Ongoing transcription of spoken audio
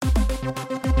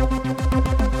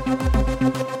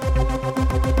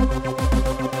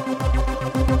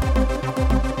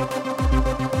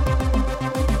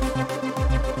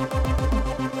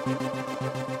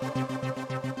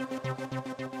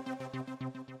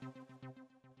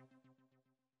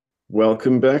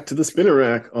Welcome back to the Spinner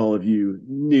Rack, all of you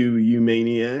new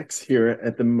maniacs here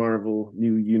at the Marvel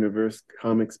New Universe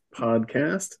Comics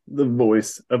Podcast, the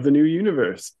voice of the new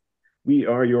universe. We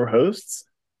are your hosts,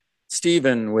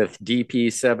 Stephen with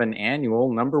DP7 Annual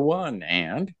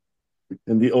 #1 and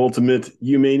the ultimate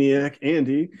maniac,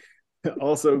 Andy,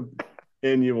 also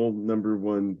annual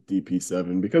 #1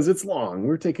 DP7 because it's long.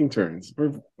 We're taking turns.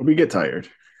 We get tired.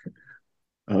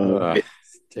 uh,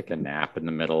 take a nap in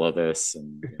the middle of this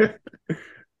and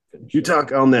You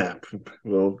talk, I'll nap.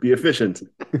 We'll be efficient.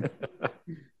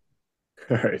 All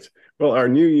right. Well, our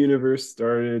new universe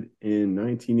started in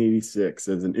 1986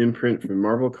 as an imprint from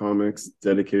Marvel Comics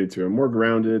dedicated to a more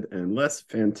grounded and less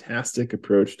fantastic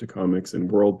approach to comics and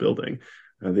world building.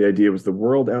 The idea was the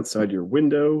world outside your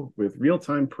window with real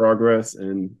time progress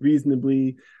and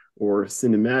reasonably or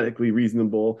cinematically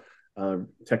reasonable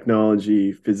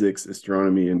technology, physics,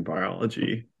 astronomy, and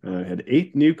biology. It had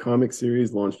 8 new comic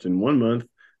series launched in 1 month,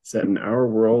 set in our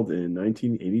world in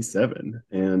 1987.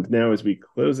 And now, as we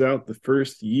close out the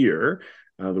first year,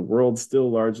 the world still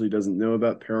largely doesn't know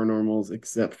about paranormals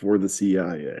except for the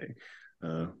CIA,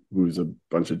 who's a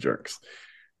bunch of jerks.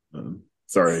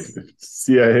 Sorry,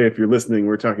 CIA, if you're listening,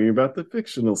 we're talking about the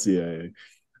fictional CIA.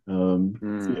 No,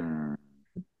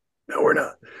 we're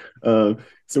not.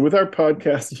 So with our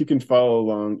podcast, you can follow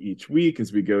along each week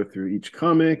as we go through each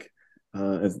comic,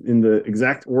 as in the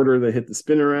exact order they hit the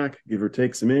spinner rack, give or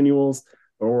take some annuals,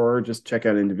 or just check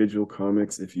out individual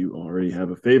comics if you already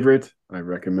have a favorite. I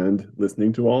recommend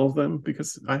listening to all of them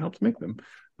because I helped make them.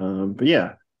 But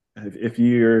yeah, if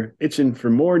you're itching for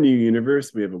more New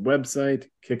Universe, we have a website,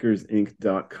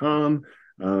 kickersinc.com.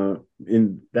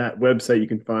 In that website, you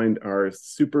can find our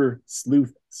Super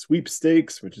Sleuth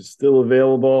sweepstakes, which is still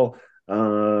available.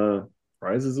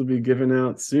 Prizes will be given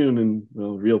out soon in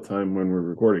real time when we're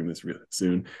recording this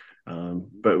soon.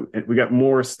 But we got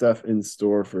more stuff in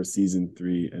store for season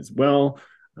 3 as well.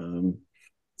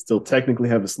 Still technically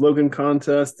have a slogan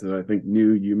contest, and I think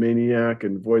New Umaniac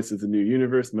and Voice of the New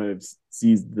Universe might have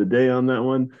seized the day on that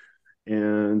one.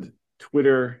 And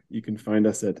Twitter, you can find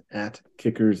us at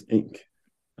Kickers Inc.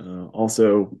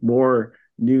 Also, more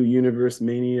New Universe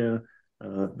Mania,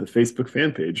 the Facebook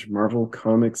fan page, Marvel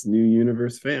Comics New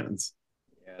Universe Fans.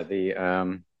 Yeah,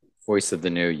 the Voice of the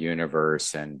New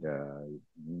Universe and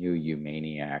New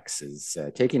Umaniacs is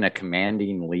taking a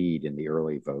commanding lead in the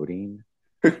early voting,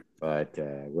 but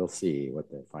we'll see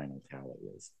what the final tally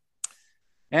is.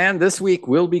 And this week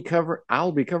we'll be covering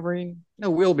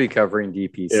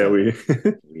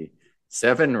DP7. Yeah,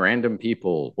 7 random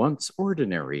people, once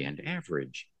ordinary and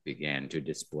average, began to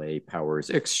display powers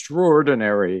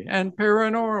extraordinary and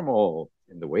paranormal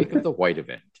in the wake of the White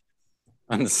event.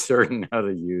 Uncertain how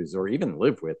to use or even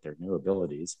live with their new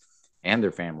abilities and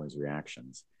their families'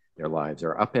 reactions, their lives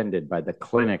are upended by the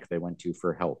clinic they went to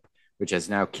for help, which has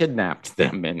now kidnapped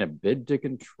them in a bid to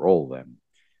control them.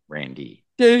 Randy,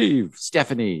 Dave,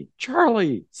 Stephanie,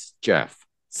 Charlie, Jeff,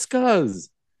 Scuzz,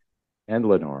 and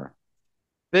Lenore.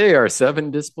 They are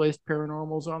 7 displaced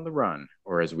paranormals on the run,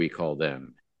 or as we call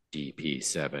them,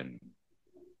 DP7.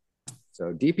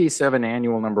 So DP7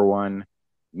 Annual #1,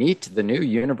 meet the new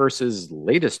universe's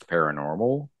latest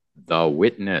paranormal, The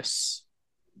Witness.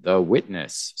 The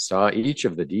Witness saw each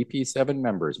of the DP7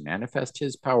 members manifest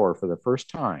his power for the first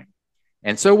time,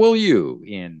 and so will you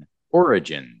in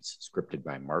Origins, scripted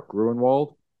by Mark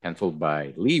Gruenwald, penciled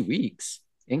by Lee Weeks,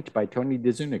 inked by Tony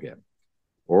DeZuniga.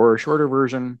 Or a shorter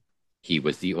version, he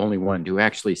was the only one to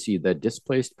actually see the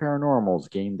displaced paranormals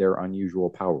gain their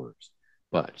unusual powers.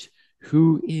 But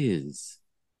who is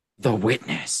the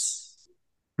Witness?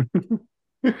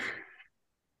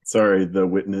 Sorry, the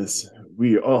Witness.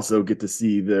 We also get to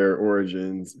see their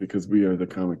origins because we are the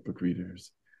comic book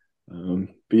readers. But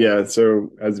yeah,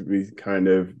 so as we kind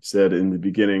of said in the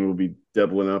beginning, we'll be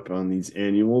doubling up on these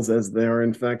annuals as they are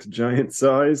in fact giant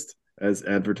sized, as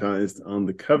advertised on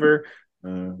the cover.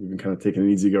 We've been kind of taking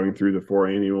it easy going through the 4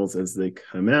 annuals as they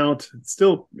come out,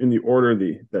 still in the order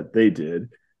that they did,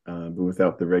 but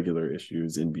without the regular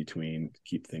issues in between to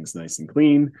keep things nice and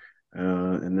clean.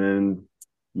 And then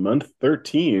month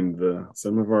 13,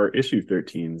 some of our issue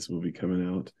 13s will be coming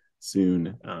out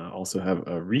soon. Also have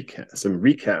some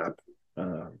recap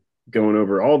going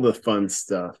over all the fun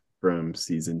stuff from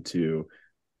season 2.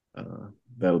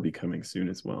 That'll be coming soon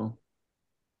as well.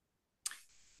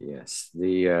 Yes,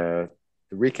 the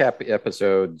recap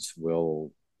episodes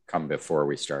will come before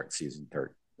we start season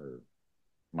 13 or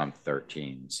month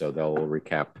 13. So they'll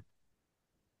recap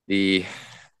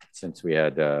since we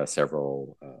had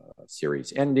several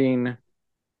series ending,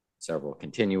 several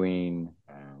continuing,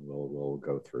 we'll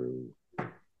go through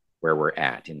where we're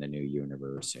at in the new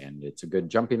universe. And it's a good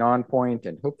jumping on point,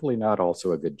 and hopefully not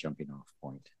also a good jumping off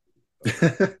point.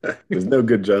 There's no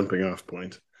good jumping off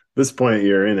point. This point,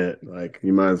 you're in it. Like,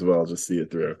 you might as well just see it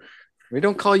through. We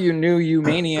don't call you new, you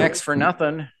maniacs, for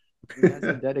nothing. You guys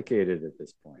are dedicated at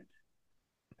this point,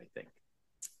 I think.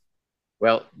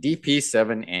 Well,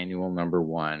 DP7 annual number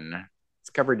 1. It's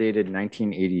cover dated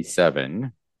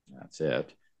 1987. That's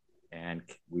it. And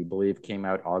we believe came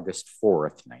out August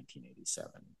 4th,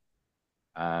 1987.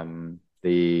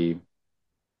 The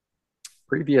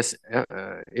previous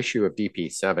issue of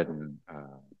DP7,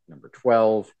 number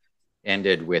 12,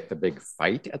 ended with a big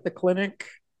fight at the clinic.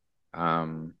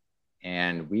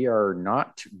 And we are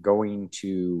not going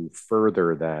to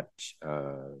further that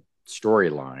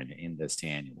storyline in this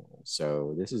annual.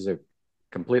 So this is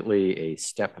completely a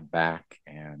step back,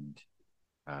 and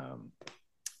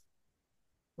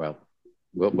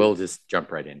we'll just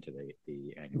jump right into the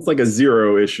annual. It's like a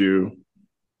 0 issue.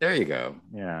 There you go.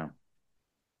 Yeah.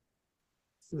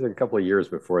 This is a couple of years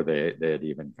before they had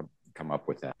even come up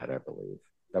with that, I believe.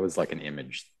 That was like an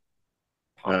Image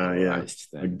popularized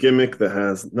thing. A gimmick that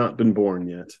has not been born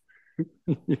yet.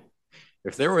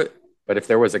 If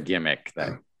there was a gimmick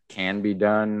that can be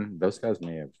done, those guys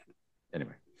may have.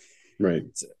 Anyway. Right.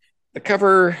 So the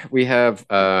cover, we have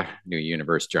New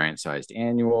Universe giant-sized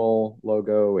annual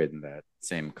logo in that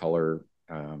same color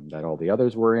that all the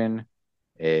others were in.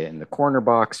 In the corner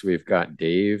box, we've got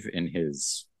Dave in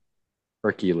his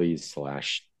Hercules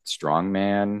 /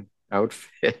 strongman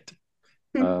outfit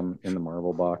in the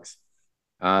Marvel box.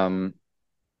 And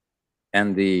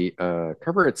the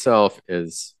cover itself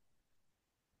is,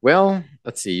 well,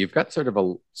 let's see. You've got sort of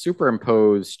a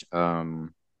superimposed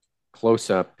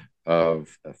close-up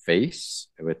of a face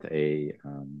with a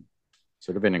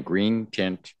sort of in a green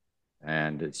tint,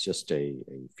 and it's just a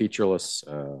featureless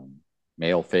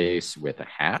male face with a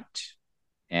hat,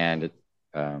 and it,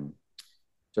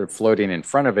 sort of floating in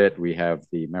front of it, we have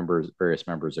the various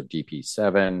members of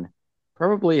DP7,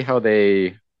 probably how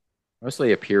they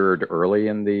mostly appeared early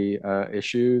in the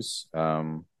issues,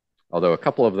 although a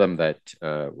couple of them that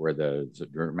were the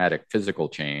dramatic physical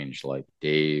change, like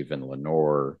Dave and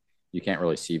Lenore, you can't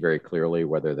really see very clearly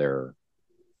whether they're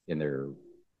in their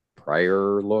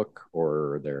prior look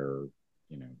or their,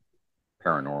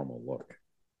 paranormal look.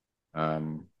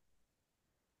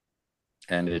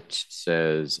 And it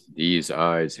says, "These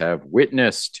eyes have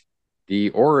witnessed the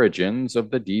origins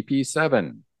of the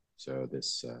DP7." So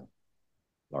this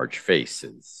large face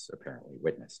has apparently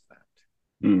witnessed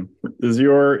that. Does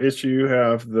your issue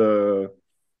have the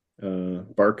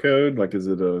barcode? Like, is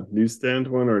it a newsstand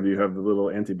one, or do you have the little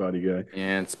antibody guy?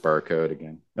 Yeah, it's barcode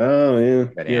again. Oh, yeah.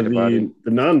 Antibody.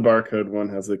 The non-barcode one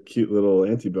has a cute little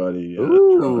antibody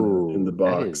in the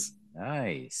box. That is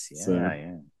nice. Yeah,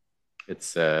 yeah.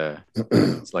 It's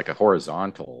like a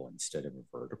horizontal instead of a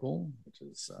vertical, which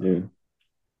is unusual.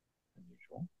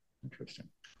 Interesting.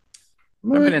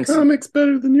 My comic's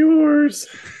better than yours.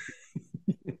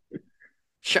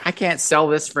 I can't sell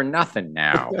this for nothing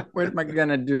now. What am I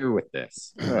gonna do with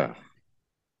this?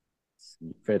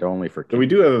 Fit only for kids. We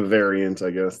do have a variant,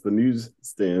 I guess, the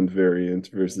newsstand variant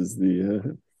versus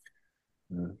the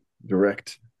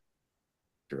direct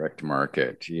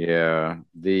market. Yeah.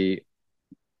 The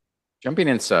jumping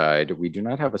inside, we do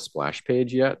not have a splash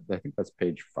page yet. I think that's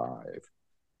page 5.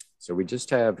 So we just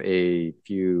have a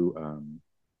few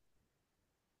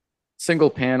single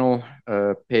panel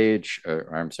page.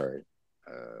 I'm sorry,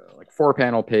 like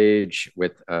 4-panel page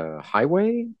with a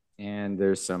highway, and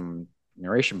there's some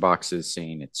narration boxes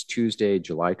saying it's Tuesday,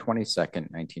 July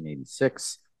 22nd,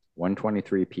 1986,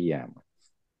 1:23 p.m.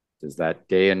 Does that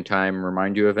day and time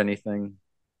remind you of anything?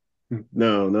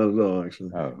 No, not at all,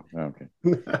 actually. Oh, okay.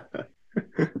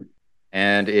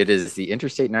 And it is the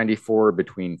Interstate 94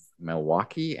 between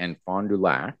Milwaukee and Fond du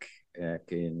Lac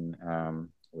in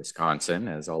Wisconsin,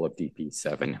 as all of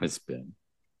DP7 has been.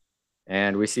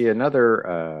 And we see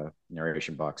another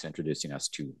narration box introducing us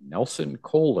to Nelson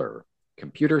Kohler,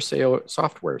 computer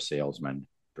software salesman,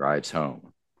 drives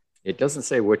home. It doesn't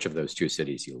say which of those 2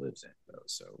 cities he lives in, though,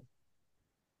 so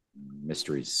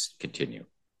mysteries continue.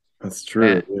 That's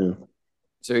true. Yeah.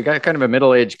 So you got kind of a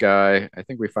middle-aged guy. I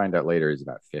think we find out later he's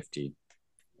about 50.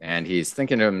 And he's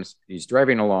he's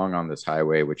driving along on this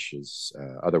highway, which is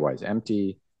otherwise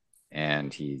empty.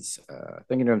 And he's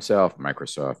thinking to himself,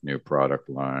 Microsoft new product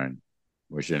line.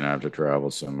 We shouldn't have to travel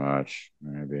so much.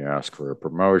 Maybe ask for a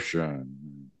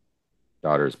promotion.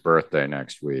 Daughter's birthday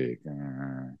next week.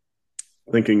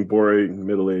 Thinking boring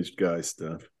middle-aged guy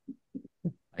stuff.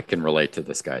 I can relate to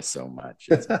this guy so much.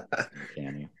 It's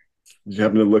uncanny. Did you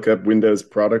happen to look up Windows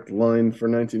product line for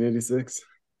 1986?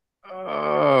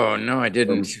 Oh no, I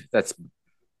didn't. Um, That's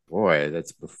boy,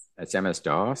 that's MS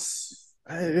DOS.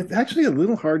 it's actually a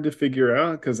little hard to figure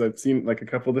out because I've seen like a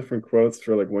couple different quotes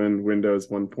for like when Windows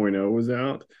 1.0 was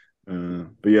out.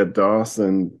 But yeah, DOS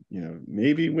and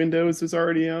maybe Windows is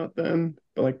already out then,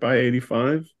 but like by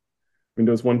 85,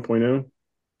 Windows 1.0.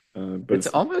 But It's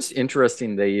it's almost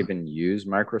interesting they even use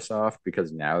Microsoft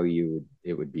because now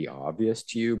it would be obvious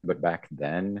to you, but back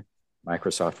then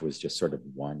Microsoft was just sort of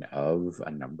one of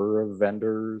a number of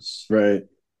vendors. right.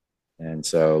 And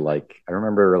so like I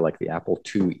remember like the Apple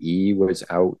IIe was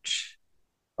out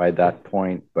by that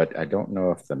point, but I don't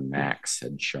know if the Macs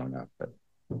had shown up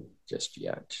just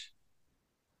yet.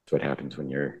 That's what happens when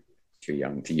you're too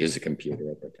young to use a computer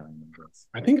at the time, I guess.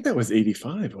 I think that was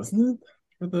 85, wasn't it?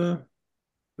 For the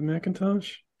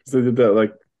Macintosh? Because they did that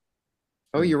like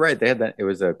Oh, you're right. They had that. It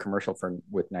was a commercial for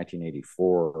with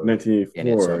 1984 in it, so it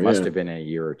 1984, must yeah. have been a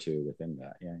year or two within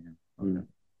that. Yeah, yeah. Okay. Mm.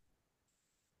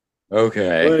 Well,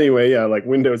 Okay. anyway, yeah, like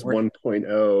Windows We're,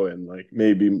 1.0 and like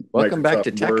maybe welcome back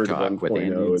to Microsoft Tech Word Talk with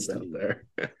Andy 1.0 and is out Steve.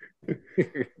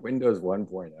 there. Windows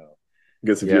 1.0. I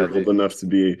guess if Yeah, you're old enough to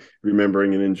be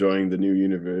remembering and enjoying the new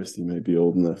universe, you might be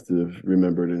old enough to have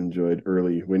remembered and enjoyed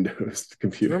early Windows it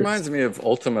computers. reminds me of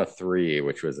Ultima 3,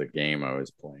 which was a game I was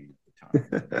playing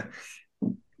at the time.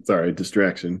 Sorry,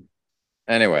 distraction.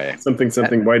 Anyway, Something, at,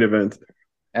 something, white event.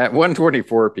 at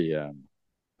 1:24 p.m.,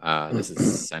 this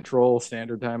is Central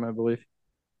Standard Time, I believe.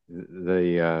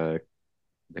 The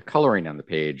coloring on the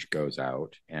page goes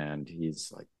out, and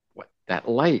he's like, "What? That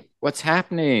light? What's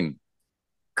happening?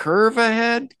 Curve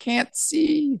ahead? Can't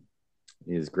see."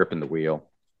 He's gripping the wheel,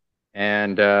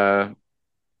 and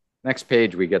next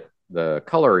page we get the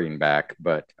coloring back,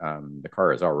 but the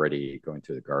car is already going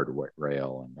through the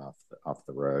guardrail and off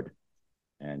the road,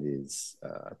 and he's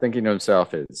thinking to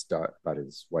himself about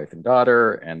his wife and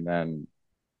daughter, and then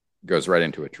goes right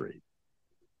into a tree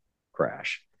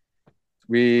crash.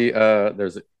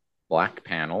 There's a black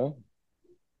panel,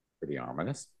 pretty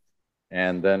ominous,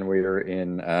 and then we're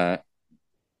in that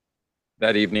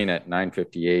evening at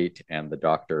 9:58, and the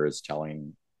doctor is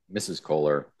telling Mrs.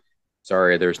 Kohler,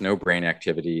 "Sorry, there's no brain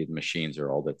activity. The machines are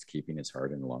all that's keeping his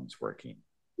heart and lungs working."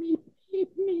 Meep, meep,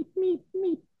 meep, meep,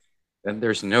 meep. Then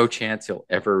there's no chance he'll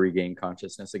ever regain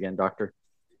consciousness again, doctor.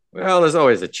 Well, there's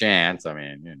always a chance. I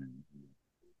mean,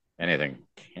 anything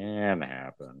can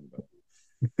happen.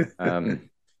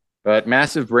 But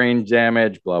massive brain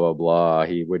damage, blah blah blah.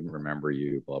 He wouldn't remember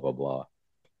you, blah blah blah.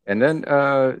 And then,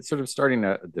 sort of starting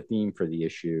the theme for the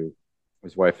issue,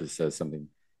 his wife says something.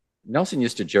 Nelson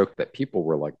used to joke that people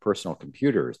were like personal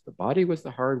computers. The body was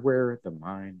the hardware, the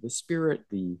mind, the spirit,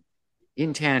 the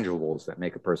intangibles that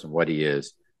make a person what he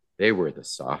is. They were the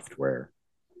software.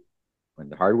 When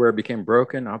the hardware became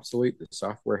broken, obsolete, the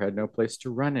software had no place to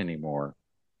run anymore.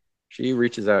 She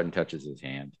reaches out and touches his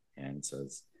hand and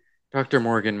says, "Dr.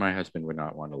 Morgan, my husband would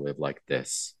not want to live like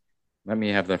this. Let me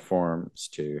have the forms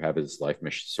to have his life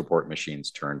support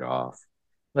machines turned off.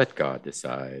 Let God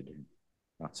decide,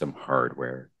 not some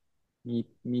hardware." Meep,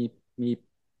 meep, meep,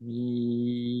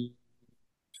 meep.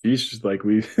 She's just like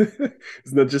we isn't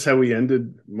that just how we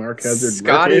ended Mark Hazard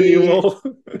Mark Scotty, Annual?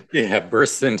 yeah,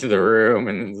 bursts into the room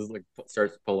and just like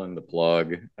starts pulling the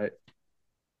plug. I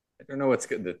don't know what's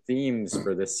good. The themes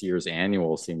for this year's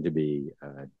annual seem to be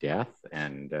death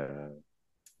and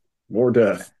More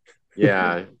death.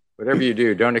 yeah, whatever you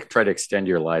do, don't try to extend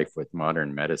your life with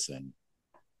modern medicine.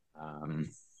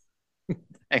 Um,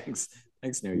 thanks,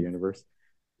 New Universe.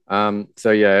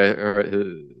 So yeah,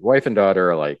 his wife and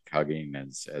daughter are like hugging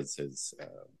as his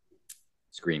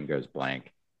screen goes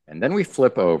blank, and then we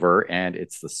flip over, and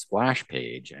it's the splash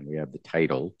page, and we have the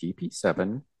title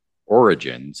DP7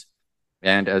 Origins.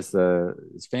 And as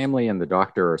his family and the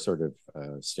doctor are sort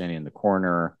of standing in the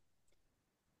corner,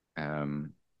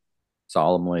 um,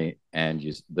 solemnly, and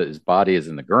his body is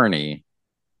in the gurney,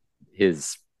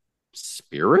 his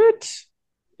spirit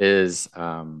is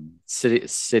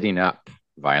sitting up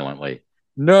violently.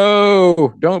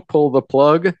 "No, don't pull the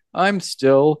plug. I'm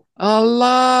still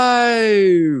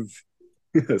alive."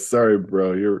 Sorry,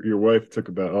 bro. Your wife took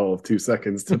about all of 2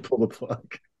 seconds to pull the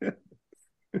plug.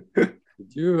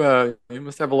 You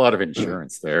must have a lot of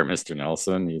insurance there, Mr.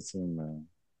 Nelson. You seem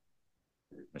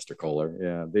Mr. Kohler.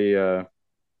 Yeah, the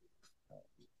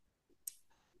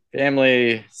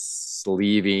family's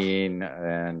leaving,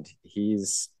 and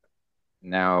he's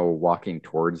now walking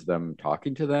towards them,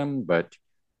 talking to them, but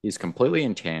he's completely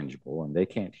intangible, and they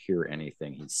can't hear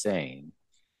anything he's saying.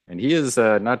 And he is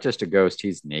not just a ghost;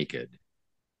 he's naked.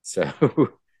 So,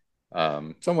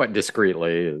 somewhat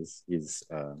discreetly, is he's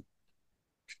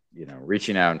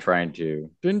reaching out and trying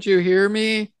to. "Didn't you hear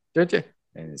me? Didn't you?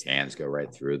 and his hands go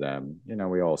right through them.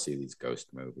 We all see these ghost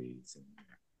movies.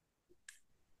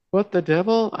 What the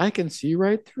devil? I can see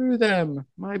right through them.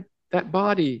 That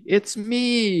body, it's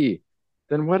me.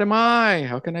 Then what am I?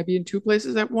 How can I be in two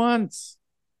places at once?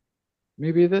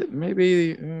 Maybe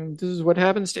this is what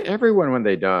happens to everyone when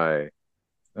they die.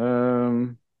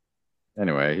 Um.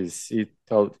 Anyway,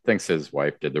 thinks his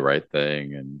wife did the right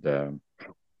thing, and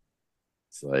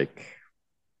it's like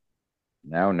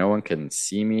now no one can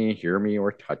see me, hear me,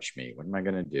 or touch me. What am I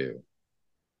gonna do?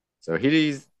 So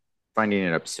he's finding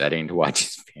it upsetting to watch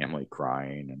his family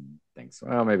crying, and thinks,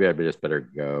 well, maybe I just better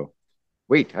go.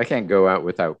 Wait, I can't go out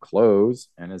without clothes.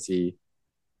 And as he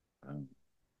um,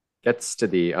 gets to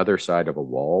the other side of a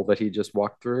wall that he just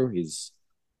walked through, he's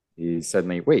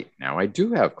suddenly, wait, now I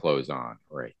do have clothes on,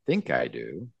 or I think I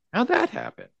do. How'd that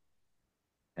happen?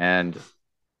 And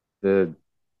the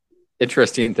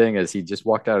interesting thing is he just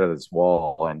walked out of this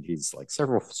wall and he's like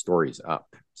several stories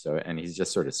up. So, and he's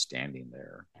just sort of standing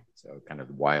there. So kind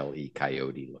of Wile E.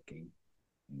 Coyote looking.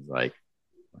 He's like,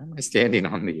 why am I standing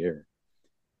on the air?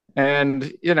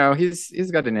 And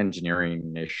he's got an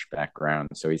engineering-ish background,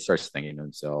 so he starts thinking to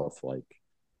himself like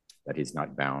that he's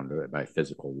not bound by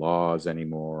physical laws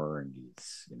anymore, and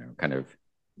he's kind of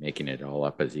making it all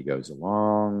up as he goes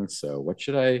along. So what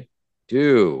should I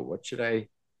do? What should I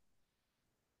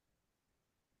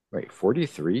wait?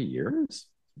 43 years?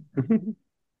 He's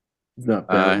not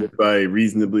bounded by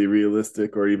reasonably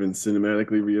realistic or even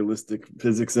cinematically realistic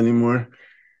physics anymore.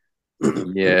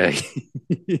 Yeah.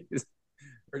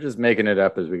 We're just making it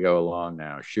up as we go along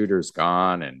now. Shooter's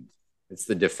gone, and it's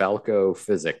the DeFalco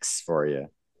physics for you.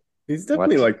 He's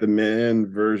definitely like the man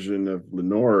version of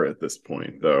Lenore at this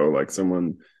point, though. Like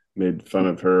someone made fun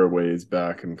of her a ways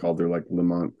back and called her like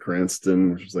Lamont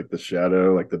Cranston, which is like the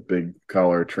shadow, like the big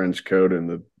collar trench coat and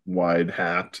the wide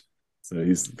hat. So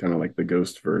he's kind of like the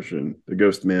ghost version, the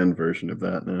ghost man version of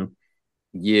that now.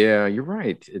 Yeah, you're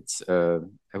right. It's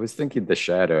I was thinking the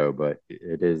shadow, but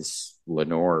it is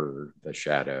Lenore the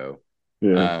shadow.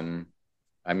 Yeah.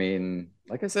 I mean,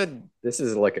 like I said, this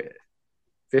is like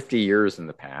 50 years in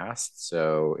the past,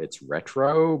 so it's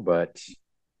retro, but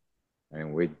I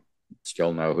mean, we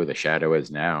still know who the shadow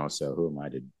is now, so who am I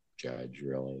to judge,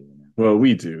 really? Well,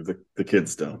 we do. The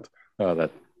kids don't. Oh,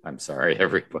 I'm sorry,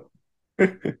 everybody.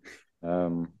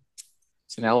 It's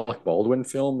an Alec Baldwin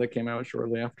film that came out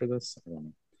shortly after this.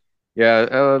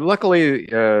 Yeah, luckily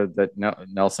that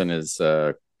Nelson is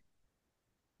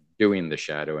doing the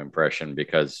shadow impression,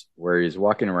 because where he's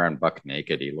walking around buck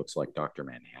naked, he looks like Dr.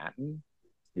 Manhattan.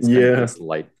 He's kind of this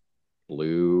light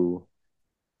blue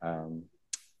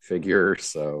figure.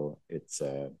 So it's,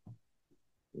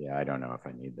 yeah, I don't know if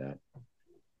I need that.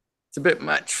 It's a bit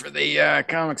much for the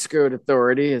Comics Code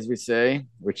Authority, as we say,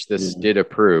 which this did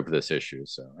approve this issue.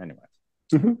 So anyway.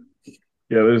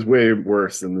 Yeah, there's way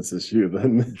worse in this issue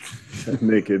than that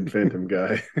naked Phantom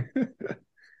guy.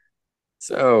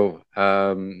 So,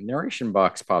 narration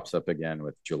box pops up again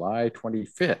with July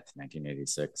 25th,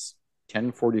 1986,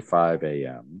 10:45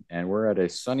 a.m., and we're at a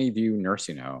Sunnyview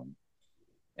nursing home.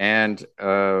 And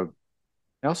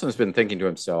Nelson's been thinking to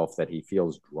himself that he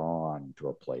feels drawn to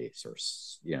a place, or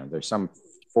there's some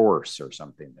force or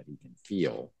something that he can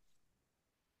feel,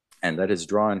 and that has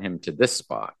drawn him to this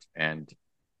spot. And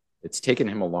it's taken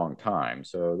him a long time.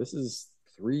 So this is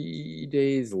 3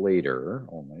 days later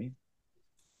only.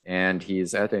 And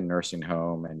he's at a nursing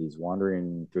home and he's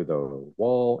wandering through the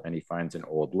wall and he finds an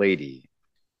old lady.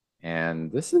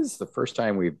 And this is the first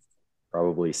time we've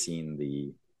probably seen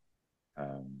the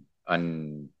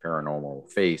unparanormal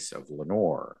face of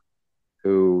Lenore,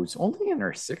 who's only in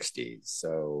her 60s.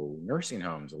 So nursing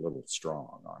home's a little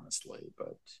strong, honestly,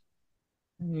 but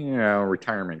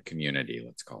retirement community,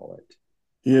 let's call it.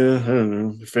 Yeah, I don't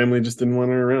know. The family just didn't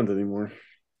want her around anymore.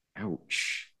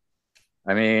 Ouch.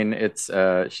 I mean, it's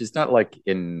she's not like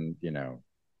in,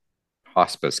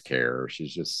 hospice care.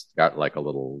 She's just got like a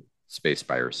little space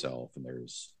by herself and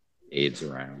there's aides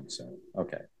around. So,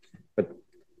 okay. But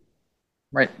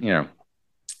right,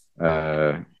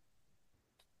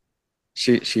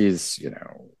 she's,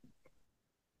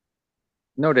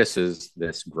 notices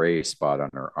this gray spot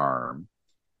on her arm,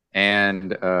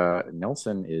 and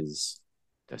Nelson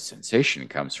the sensation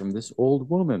comes from this old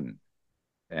woman.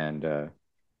 And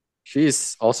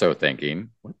she's also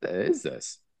thinking, what is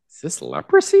this? Is this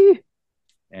leprosy?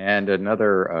 And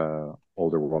another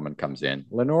older woman comes in.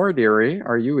 Lenore, dearie,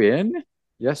 are you in?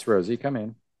 Yes, Rosie, come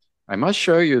in. I must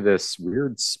show you this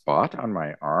weird spot on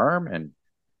my arm. And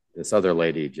this other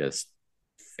lady just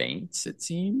faints, it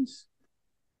seems.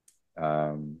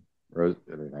 Lenore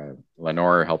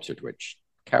helps her to a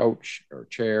couch or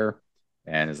chair.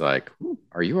 and is like,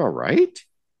 "Are you all right?"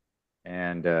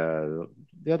 And the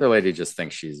other lady just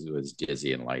thinks she was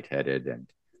dizzy and lightheaded. And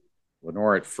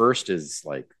Lenore at first is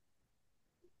like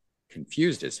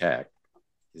confused as heck.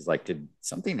 He's like, did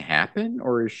something happen?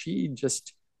 Or is she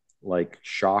just like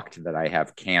shocked that I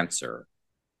have cancer?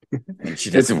 And she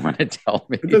It doesn't want to tell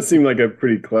it does me. seem like a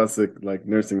pretty classic like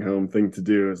nursing home thing to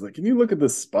do. Is like, can you look at the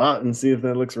spot and see if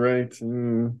that looks right?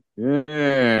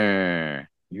 Yeah.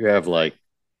 You have like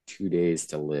 2 days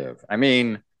to live. I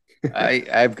mean,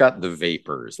 I've got the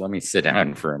vapors. Let me sit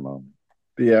down for a moment.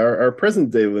 But yeah, our present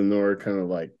day Lenore kind of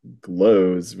like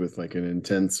glows with like an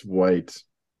intense white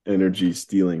energy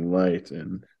stealing light.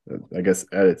 And I guess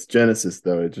at its genesis,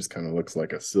 though, it just kind of looks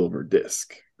like a silver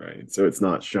disc, right? So it's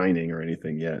not shining or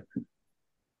anything yet.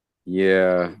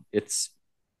 Yeah, it's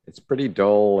pretty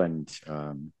dull and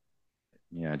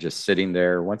yeah, just sitting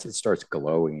there. Once it starts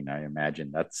glowing, I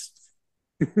imagine that's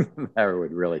that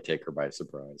would really take her by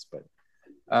surprise. But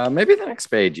maybe the next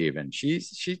page, even she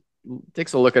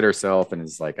takes a look at herself and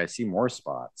is like, "I see more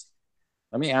spots.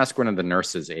 Let me ask one of the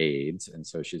nurse's aides." And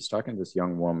so she's talking to this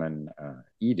young woman,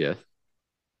 Edith,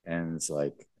 and it's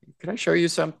like, "Could I show you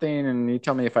something? And you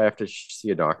tell me if I have to see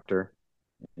a doctor."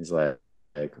 He's like,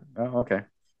 "Oh, okay."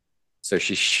 So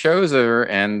she shows her,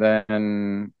 and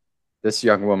then this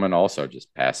young woman also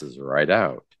just passes right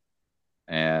out.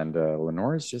 And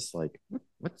Lenore's just like,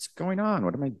 what's going on?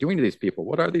 What am I doing to these people?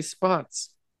 What are these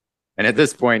spots? And at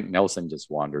this point, Nelson just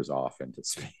wanders off into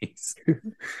space.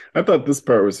 I thought this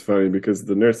part was funny because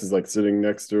the nurse is like sitting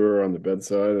next to her on the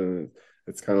bedside, and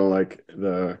it's kind of like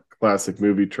the classic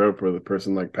movie trope where the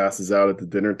person like passes out at the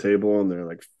dinner table and they're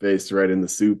like face right in the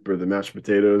soup or the mashed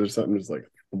potatoes or something, just like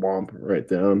womp right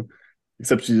down.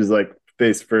 Except she's just like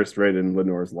face first right in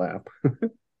Lenore's lap.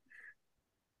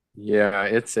 Yeah,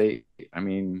 I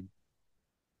mean,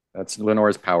 that's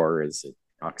Lenore's power is it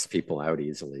knocks people out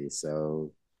easily.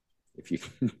 So if you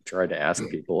try to ask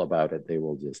people about it, they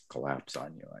will just collapse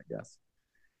on you, I guess.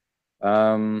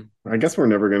 Um, I guess we're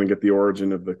never going to get the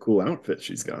origin of the cool outfit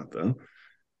she's got, though.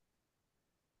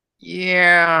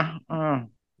 yeah,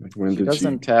 Like, when she did she?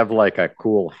 doesn't have like a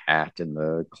cool hat in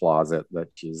the closet that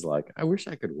she's like, I wish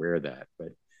I could wear that, but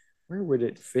where would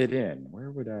it fit in? Where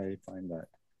would I find that?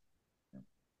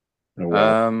 Oh,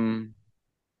 well. Um,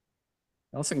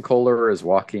 Nelson Kohler is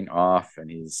walking off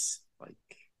and he's like,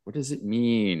 what does it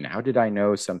mean? How did I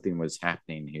know something was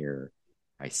happening here?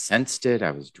 I sensed it.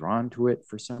 I was drawn to it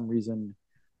for some reason.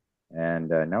 And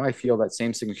now I feel that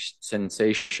same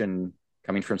sensation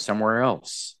coming from somewhere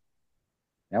else.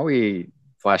 Now we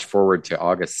flash forward to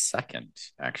August 2nd,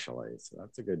 actually. So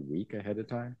that's a good week ahead of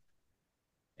time.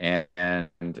 And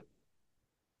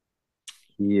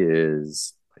he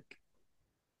is like,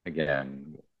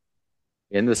 again,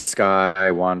 in the sky,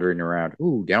 wandering around.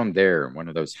 Ooh, down there in one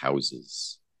of those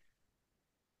houses.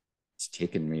 It's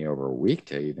taken me over a week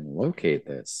to even locate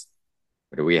this.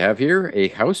 What do we have here? A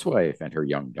housewife and her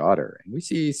young daughter. And we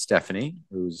see Stephanie,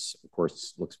 who's, of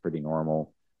course, looks pretty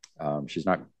normal. She's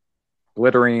not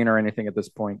glittering or anything at this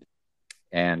point.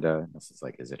 And this is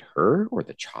like, is it her or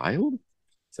the child?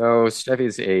 So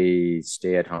Steffi's a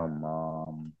stay-at-home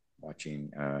mom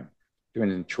watching,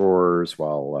 doing chores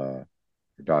while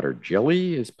her daughter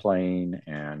Jilly is playing,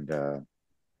 and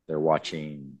they're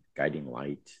watching Guiding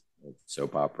Light,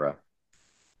 soap opera.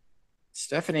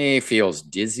 Stephanie feels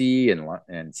dizzy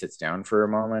and sits down for a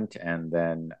moment, and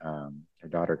then her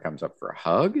daughter comes up for a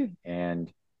hug,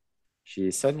 and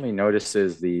she suddenly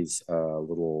notices these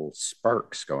little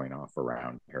sparks going off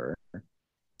around her,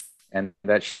 and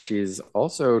that she's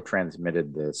also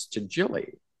transmitted this to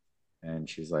Jilly. And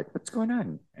she's like, "What's going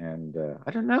on?" And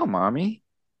I don't know, mommy.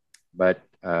 But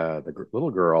the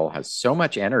little girl has so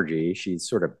much energy, she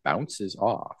sort of bounces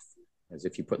off as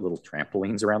if you put little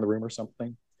trampolines around the room or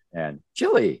something. And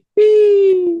Jilly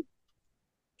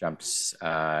jumps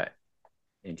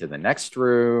into the next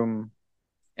room.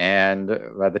 And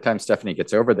by the time Stephanie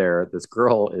gets over there, this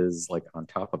girl is like on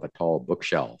top of a tall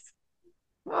bookshelf.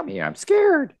 Mommy, I'm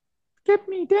scared. Get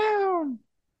me down.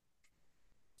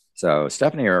 So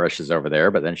Stephanie rushes over there,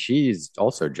 but then she's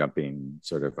also jumping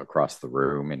sort of across the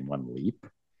room in one leap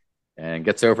and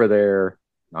gets over there,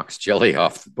 knocks Jelly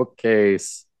off the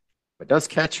bookcase, but does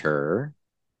catch her.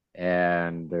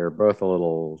 And they're both a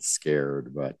little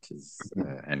scared, but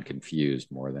and confused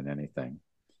more than anything.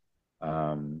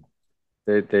 Um,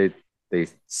 they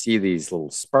see these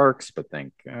little sparks, but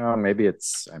think, oh, maybe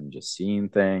it's I'm just seeing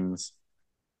things.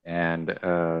 And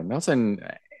Nelson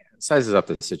sizes up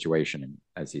the situation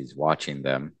as he's watching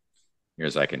them.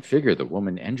 Here's I can figure the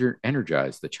woman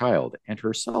energized the child and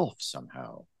herself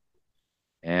somehow.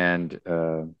 And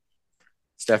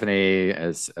Stephanie,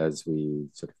 as we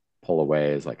sort of pull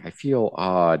away, is like, I feel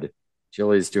odd.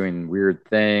 Jilly's doing weird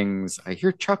things. I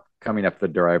hear Chuck coming up the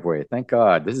driveway. Thank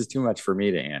God. This is too much for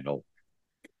me to handle.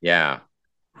 Yeah.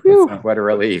 That's Whew, what a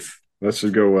relief. that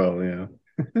should go well. Yeah.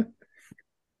 In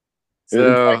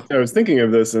So fact, I was thinking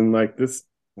of this and like this,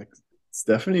 like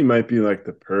Stephanie might be like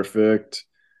the perfect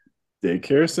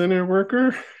daycare center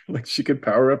worker. Like she could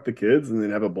power up the kids and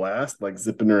then have a blast, like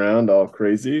zipping around all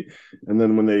crazy. And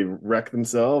then when they wreck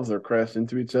themselves or crash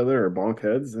into each other or bonk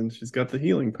heads, then she's got the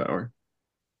healing power.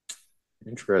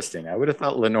 interesting. I would have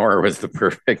thought Lenore was the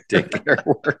perfect daycare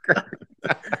worker.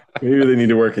 Maybe they need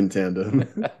to work in tandem.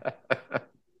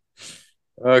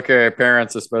 Okay,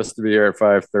 parents are supposed to be here at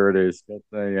 5:30. Get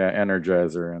the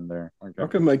Energizer in there. How Okay.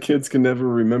 come my kids can never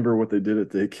remember what they did at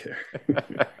daycare?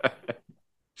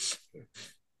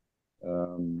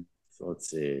 So let's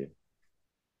see.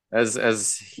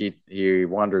 As he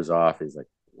wanders off, he's like,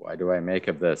 "Why do I make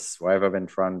of this? Why have I been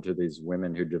drawn to these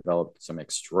women who developed some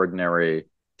extraordinary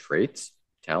traits,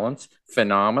 talents,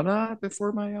 phenomena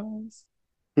before my eyes?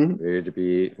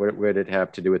 What would it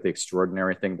have to do with the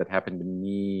extraordinary thing that happened to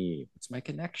me? What's my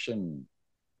connection?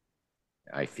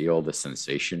 I feel the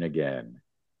sensation again.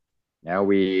 Now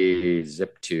we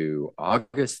zip to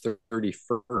August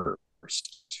 31st, a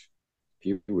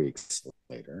few weeks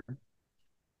later.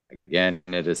 Again,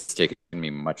 it has taken me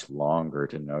much longer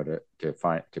to note it,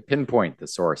 to pinpoint the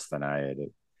source than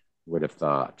would have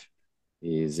thought.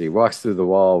 As he walks through the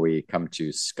wall, we come to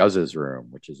Scuzz's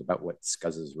room, which is about what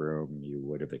Scuzz's room you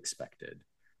would have expected.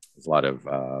 There's a lot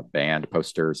of band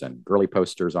posters and girly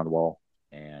posters on the wall.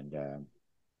 And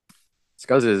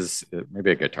Scuzz is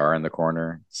maybe a guitar in the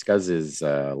corner. Scuzz is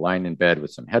lying in bed with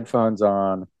some headphones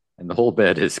on, and the whole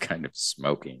bed is kind of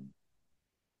smoking.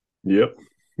 Yep.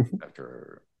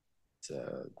 After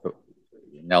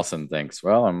Nelson thinks,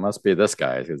 well, it must be this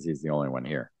guy because he's the only one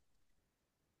here.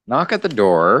 Knock at the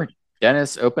door.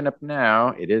 Dennis, open up now.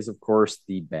 It is, of course,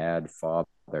 the bad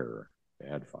father.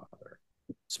 Bad father.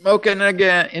 Smoking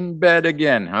again in bed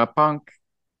again, huh, punk?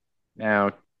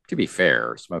 Now, to be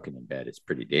fair, smoking in bed is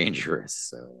pretty dangerous.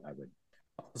 So I would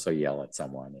also yell at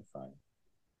someone if I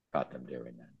caught them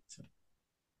doing that.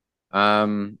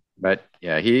 So. But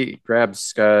yeah, he grabs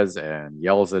Scuzz and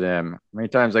yells at him. How many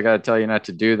times I got to tell you not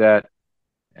to do that?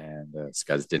 And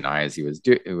Scuzz denies he was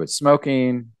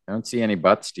smoking. I don't see any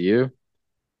butts. Do you?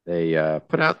 They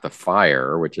put out the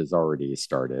fire, which has already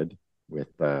started with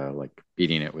like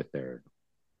beating it with their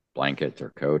blanket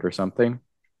or coat or something.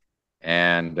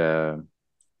 And Dad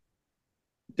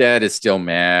is still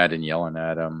mad and yelling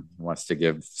at him. He wants to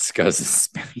give Scuzz a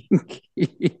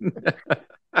spanking.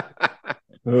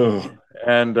 Oh,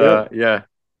 And yep. yeah,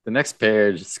 the next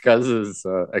page, Scuzz's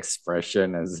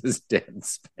expression as his dad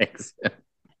spanks him.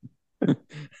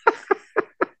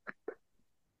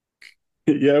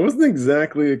 Yeah, I wasn't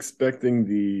exactly expecting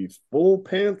the full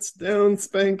pants down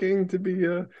spanking to be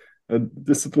a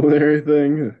disciplinary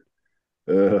thing.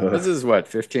 This is what,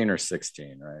 15 or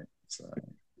 16, right? So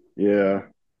Yeah.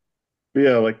 But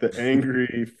yeah, like the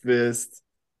angry fist,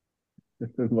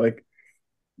 like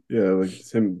yeah, like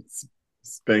just him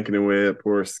spanking away at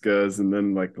poor Scuzz, and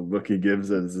then like the look he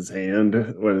gives as his hand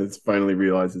when it's finally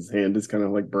realized his hand is kind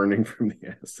of like burning from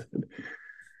the acid.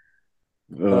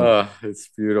 Oh, it's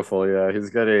beautiful. Yeah, he's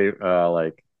got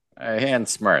a hand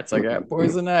smarts. I got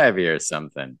poison ivy or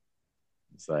something.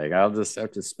 It's like I'll just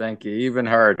have to spank you even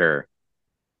harder.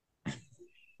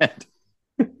 And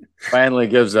finally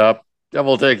gives up.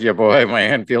 Double take you, boy. My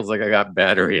hand feels like I got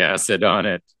battery acid on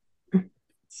it.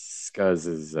 Scuzz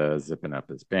is zipping up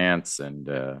his pants and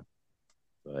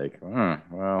like,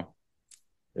 well,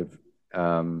 if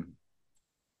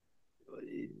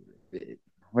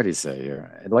what do you say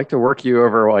here? I'd like to work you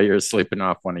over while you're sleeping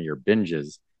off one of your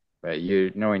binges, but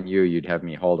knowing you'd have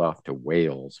me hauled off to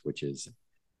Wales, which is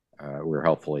we're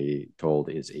helpfully told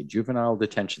is a juvenile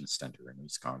detention center in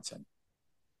Wisconsin.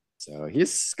 So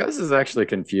Scuzz is actually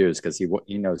confused because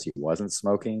he knows he wasn't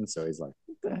smoking, so he's like,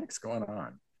 "What the heck's going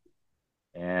on?"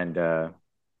 And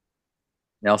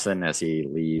Nelson, as he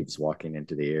leaves, walking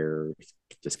into the air,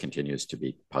 just continues to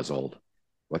be puzzled.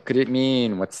 What could it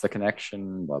mean? What's the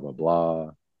connection? Blah blah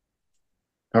blah.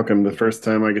 how come the first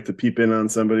time I get to peep in on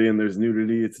somebody and there's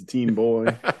nudity, it's a teen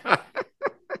boy?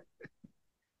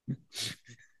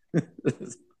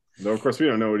 Though, of course, we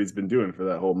don't know what he's been doing for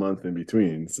that whole month in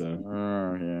between. So,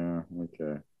 oh yeah,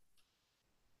 okay.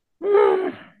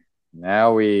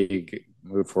 Now we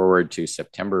move forward to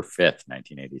September 5th,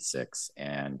 1986,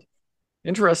 and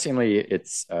interestingly,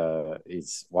 it's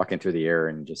he's walking through the air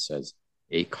and just says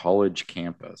a college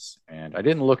campus, and I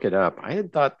didn't look it up. I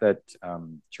had thought that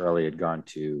Charlie had gone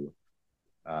to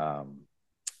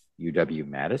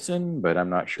UW-Madison, but I'm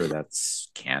not sure that's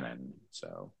canon.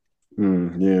 So Yeah,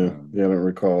 um, yeah, I don't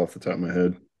recall off the top of my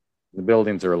head. the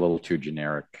buildings are a little too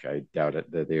generic. I doubt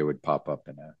it that they would pop up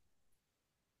in a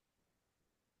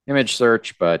image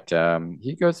search, but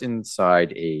he goes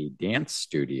inside a dance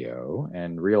studio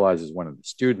and realizes one of the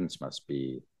students must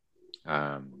be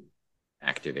um,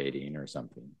 activating or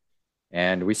something.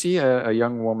 And we see a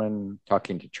young woman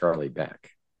talking to Charlie Beck,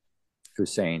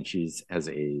 who's saying she has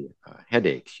a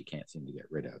headache she can't seem to get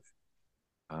rid of.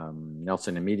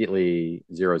 Nelson immediately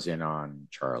zeroes in on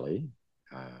Charlie.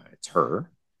 It's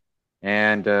her.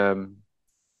 And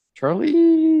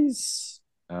Charlie's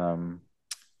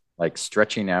like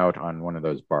stretching out on one of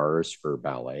those bars for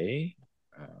ballet.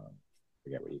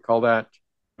 Forget what you call that.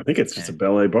 I think it's just a And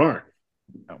ballet bar.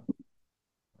 no,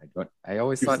 I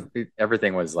always thought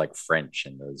everything was like French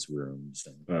in those rooms.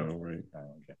 And, Oh, right.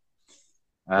 okay.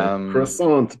 The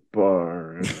croissant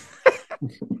bar.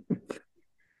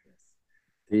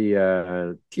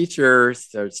 The teacher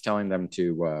starts telling them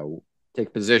to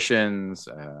take positions,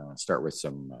 start with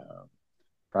some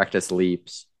practice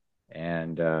leaps.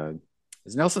 And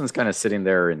as Nelson's kind of sitting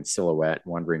there in silhouette,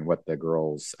 wondering what the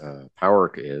girl's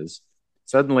power is,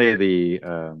 suddenly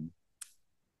the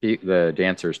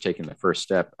dancers taking the first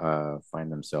step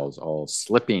find themselves all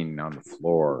slipping on the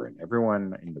floor, and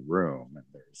everyone in the room, and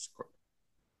there's,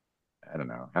 I don't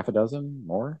know, half a dozen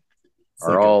more, It's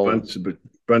are like all.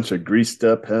 bunch of greased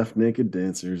up, half naked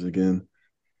dancers again.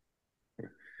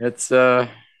 It's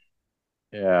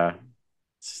yeah,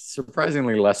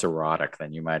 surprisingly less erotic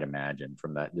than you might imagine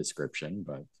from that description,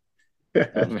 but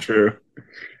True.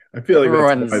 I feel like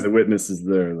that's why everyone's. the witness is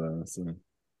there, though. So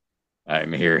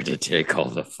I'm here to take all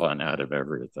the fun out of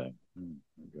everything.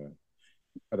 Okay.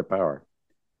 What a power.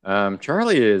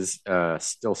 Charlie is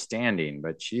still standing,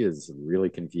 but she is really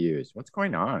confused. What's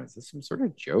going on? Is this some sort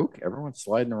of joke? Everyone's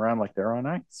sliding around like they're on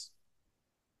ice.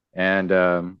 And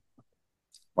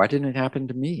why didn't it happen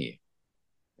to me?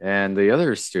 And the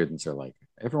other students are like,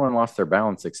 everyone lost their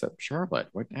balance except Charlotte.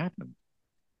 What happened?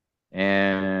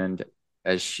 And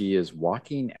as she is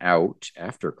walking out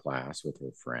after class with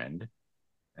her friend,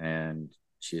 and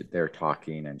they're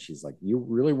talking, and she's like, "You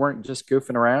really weren't just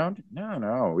goofing around? No,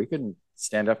 no, we couldn't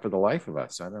stand up for the life of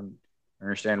us. I don't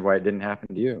understand why it didn't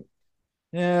happen to you."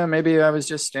 Yeah, maybe I was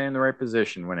just staying in the right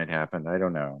position when it happened. I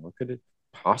don't know. What could it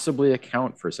possibly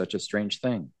account for such a strange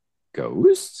thing?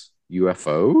 Ghosts?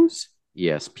 UFOs?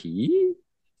 ESP?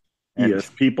 And ES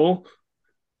people.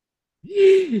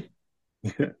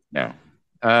 no.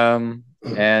 And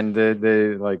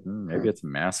the like, maybe it's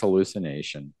mass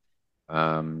hallucination.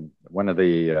 One of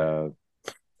the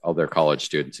all their college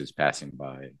students who's passing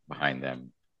by behind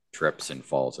them trips and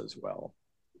falls as well.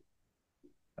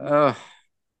 Uh,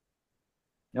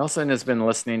 Nelson has been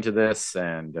listening to this,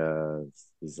 and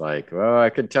he's like, "Well, I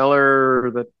could tell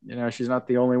her that she's not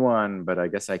the only one, but I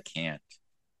guess I can't.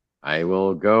 I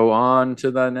will go on to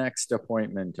the next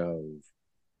appointment of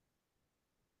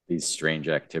these strange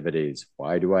activities.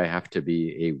 Why do I have to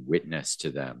be a witness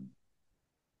to them?"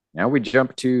 Now we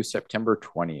jump to September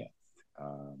 20th.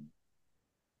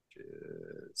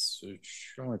 Just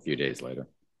only a few days later.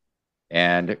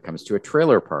 And it comes to a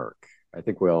trailer park. I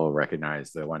think we'll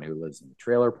recognize the one who lives in the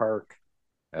trailer park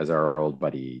as our old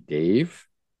buddy Dave.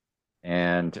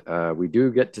 And we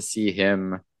do get to see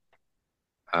him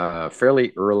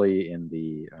fairly early in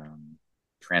the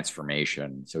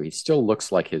transformation. So he still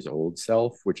looks like his old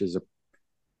self, which is a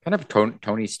kind of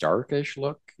Tony Stark-ish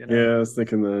look. Yeah, I was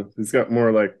thinking that he's got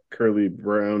more like curly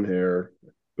brown hair,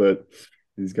 but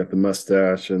he's got the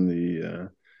mustache and the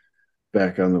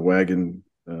back on the wagon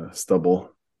stubble.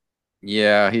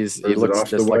 Yeah, Or he is it looks off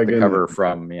the just like the wagon? cover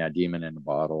from Demon in a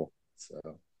Bottle.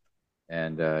 So,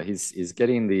 and he's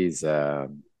getting these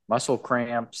muscle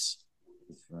cramps.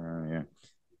 Yeah.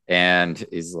 And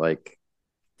he's like,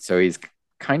 so he's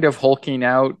kind of hulking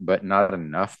out, but not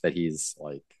enough that he's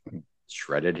like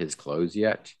shredded his clothes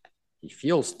yet. He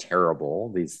feels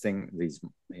terrible.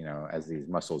 As these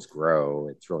muscles grow,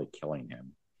 it's really killing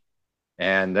him.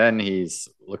 And then he's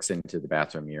looks into the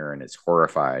bathroom mirror and is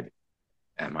horrified.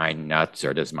 Am I nuts,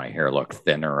 or does my hair look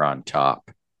thinner on top?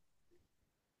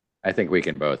 I think we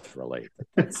can both relate.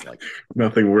 That's like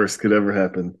Nothing worse could ever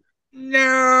happen.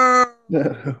 no.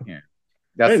 No. Yeah, I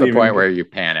that's didn't the even point get, where you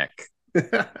panic.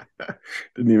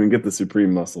 didn't even get the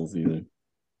supreme muscles either.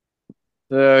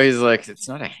 So he's like, it's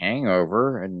not a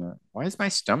hangover, and why is my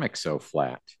stomach so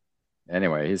flat?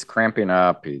 Anyway, he's cramping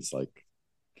up. He's like,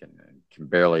 can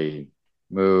barely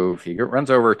move. He runs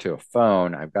over to a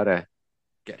phone. I've got to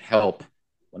get help.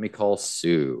 Let me call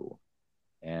Sue.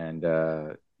 And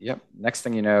Yep. Next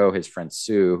thing you know, his friend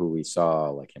Sue, who we saw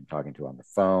like him talking to on the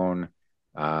phone,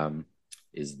 um,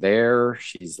 is there.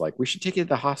 She's like, "We should take you to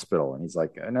the hospital," and he's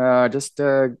like, "No, just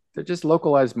they're just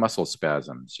localized muscle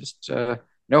spasms. Just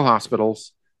no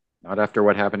hospitals. Not after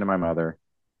what happened to my mother."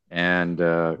 And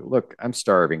look, I'm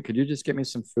starving. Could you just get me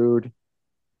some food?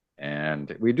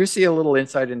 And we do see a little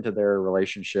insight into their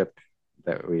relationship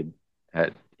that we'd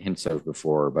had hints of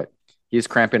before, but he's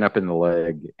cramping up in the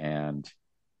leg, and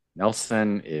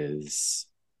Nelson is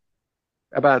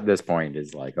about this point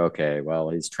is like, okay, well,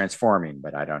 he's transforming,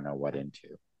 but I don't know what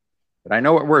into. But I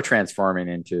know what we're transforming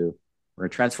into. We're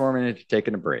transforming into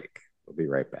taking a break. We'll be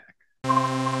right back.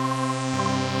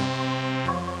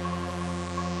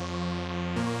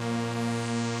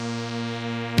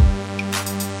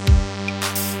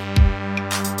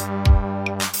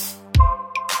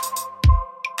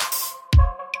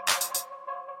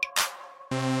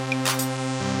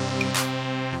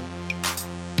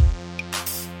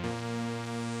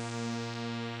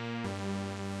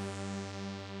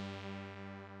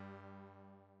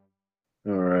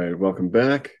 All right, welcome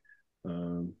back.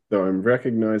 Though I'm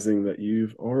recognizing that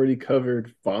you've already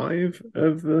covered 5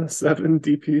 of the 7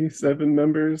 DP7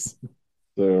 members,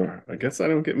 so I guess I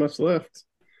don't get much left.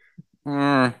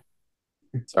 Mm,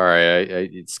 sorry,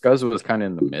 Scuzz was kind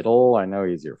of in the middle. I know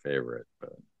he's your favorite,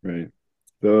 but Right.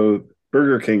 Though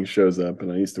Burger King shows up,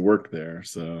 and I used to work there,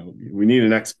 so we need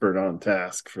an expert on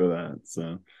task for that.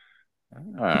 So,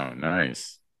 oh,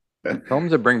 nice. Tell him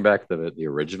to bring back the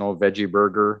original veggie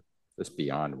burger. This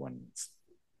Beyond one's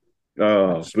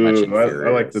oh, much boo! I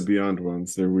like the inferior. Beyond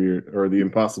ones. They're weird, or the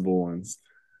Impossible ones.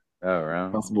 Oh, right.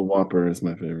 Impossible Whopper is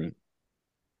my favorite.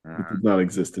 It Uh, did not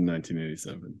exist in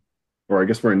 1987, or I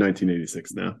guess we're in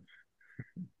 1986 now.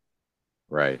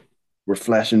 right. We're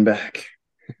flashing back.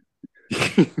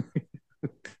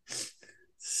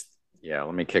 Yeah,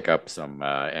 let me kick up some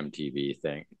MTV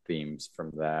themes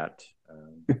from that.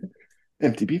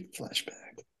 MTV flashback.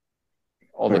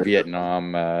 All All the right.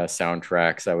 Vietnam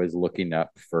soundtracks I was looking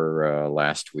up for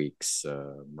last week's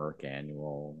Merc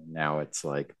annual. Now it's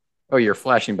like, oh, you're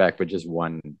flashing back, but just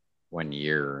one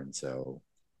year, and so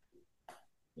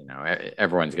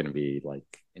everyone's going to be like,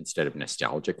 instead of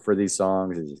nostalgic for these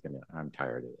songs, it's just going to. I'm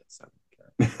tired of this. I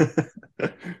don't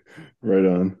care. Right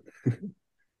on.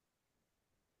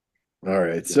 All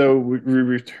right. So we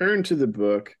return to the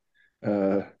book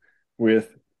uh,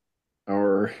 with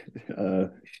our uh,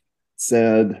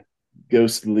 sad,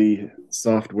 ghostly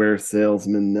software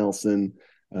salesman Nelson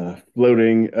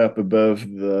floating up above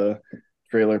the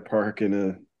trailer park in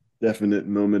a definite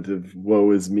moment of woe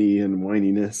is me and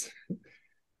whininess.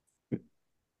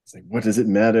 It's like, what does it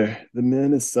matter? The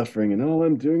man is suffering, and all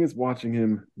I'm doing is watching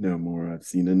him. No more. I've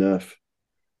seen enough.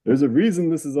 There's a reason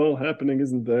this is all happening,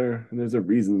 isn't there? And there's a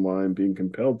reason why I'm being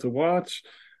compelled to watch.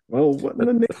 Well, what in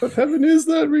the name of heaven is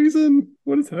that reason?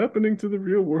 What is happening to the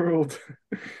real world?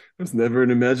 I was never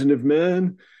an imaginative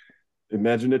man.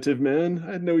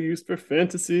 I had no use for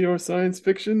fantasy or science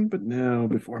fiction, but now,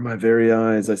 before my very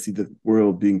eyes, I see the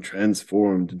world being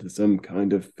transformed into some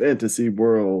kind of fantasy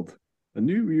world. A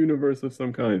new universe of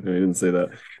some kind. I didn't say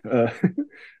that. A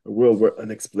world where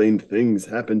unexplained things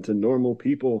happen to normal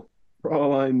people. For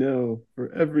all I know, for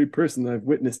every person I've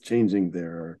witnessed changing,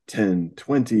 there are 10,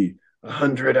 20,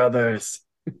 100 others.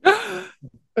 I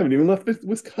haven't even left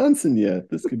Wisconsin yet.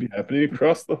 This could be happening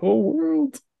across the whole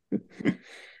world.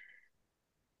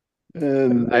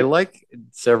 And I like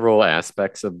several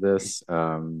aspects of this.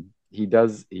 He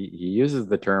uses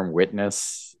the term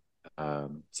witness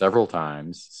several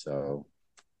times, so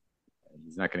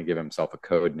he's not going to give himself a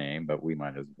code name, but we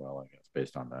might as well, I guess,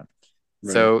 based on that.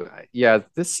 right, So yeah,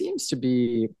 this seems to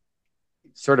be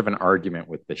sort of an argument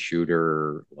with the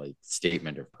shooter like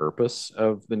statement of purpose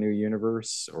of the new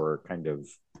universe, or kind of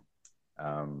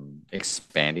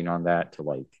expanding on that to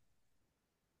like,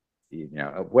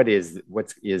 what is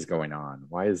going on?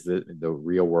 Why is the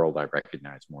real world I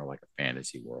recognize more like a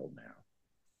fantasy world now?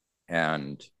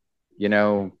 And you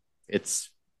know, it's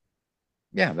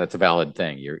yeah, that's a valid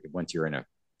thing. Once you're in a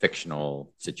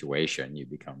fictional situation, you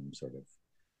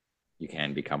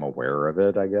can become aware of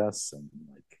it, I guess. And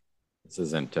like, this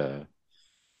isn't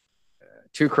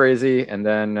too crazy. And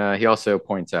then he also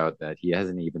points out that he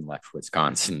hasn't even left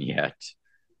Wisconsin yet,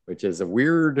 which is a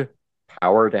weird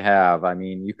power to have. I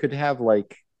mean, you could have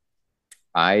like,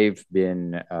 I've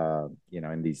been,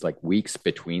 in these like weeks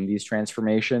between these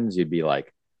transformations, you'd be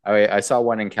like, I saw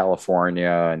one in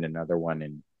California and another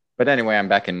one but anyway, I'm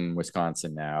back in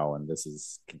Wisconsin now, and this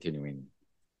is continuing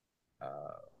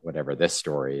whatever this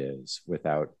story is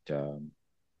without,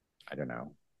 I don't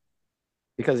know,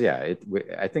 because yeah,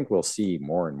 I think we'll see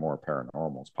more and more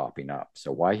paranormals popping up.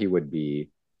 So why he would be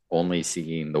only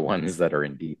seeing the ones that are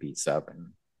in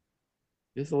DP7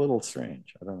 is a little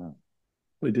strange. I don't know.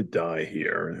 He did die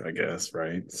here, I guess,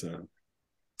 right? So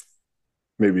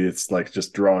maybe it's like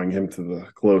just drawing him to the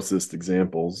closest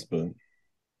examples, but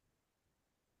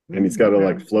and he's got to Yeah.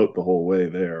 like float the whole way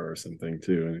there or something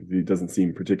too. And he doesn't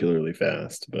seem particularly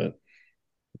fast, but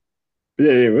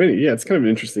yeah, yeah, it's kind of an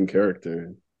interesting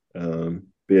character. But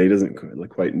yeah, he doesn't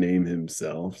quite name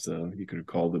himself, so you could have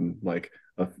called him like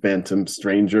a phantom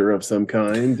stranger of some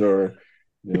kind, or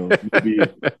maybe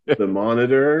the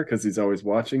monitor because he's always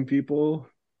watching people,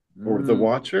 or the Mm.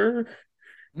 watcher,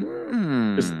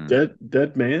 or just Mm.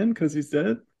 dead man because he's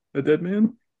dead, a dead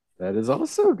man. That is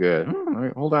also good.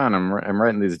 Wait, hold on, I'm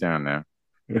writing these down now.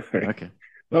 All right. Okay.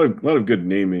 A lot of good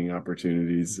naming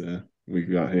opportunities we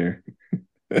got here.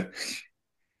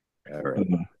 All right.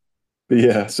 But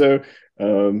yeah, so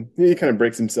he kind of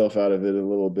breaks himself out of it a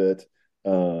little bit.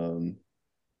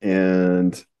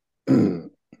 And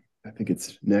I think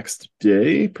it's next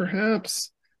day,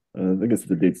 perhaps. I guess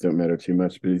the dates don't matter too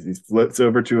much, but he floats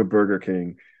over to a Burger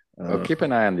King. Oh, Uh, keep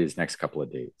an eye on these next couple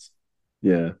of dates.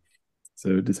 yeah.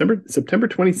 So September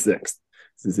 26th.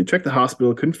 Says he checked the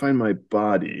hospital, couldn't find my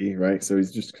body, right? So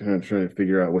he's just kind of trying to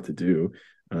figure out what to do.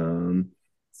 Um,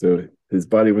 so his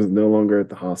body was no longer at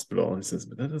the hospital. He says,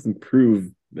 but that doesn't prove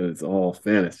that it's all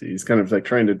fantasy. He's kind of like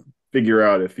trying to figure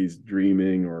out if he's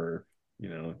dreaming or, you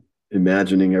know,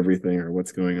 imagining everything or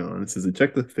what's going on. It says, I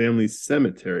checked the family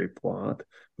cemetery plot,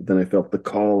 but then I felt the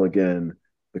call again,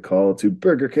 the call to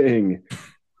Burger King.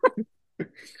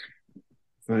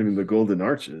 It's not even the Golden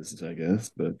Arches, I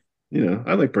guess, but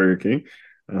I like Burger King.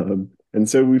 And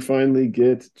so we finally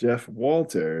get Jeff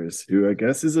Walters, who I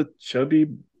guess is a chubby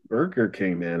Burger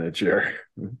King manager.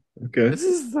 Okay. This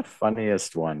is the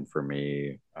funniest one for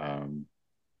me,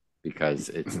 because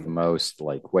it's the most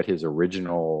like what his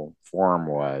original form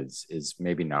was is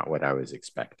maybe not what I was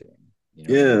expecting. You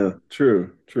know what I mean? Yeah,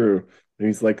 true, true.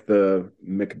 He's like the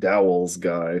McDowell's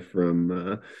guy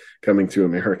from Coming to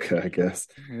America, I guess.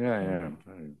 Yeah, yeah.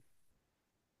 Um,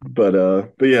 but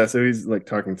yeah, so he's like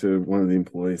talking to one of the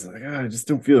employees, like, I just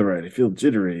don't feel right. I feel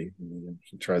jittery.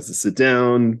 He tries to sit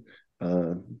down,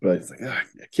 but he's like, I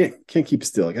can't keep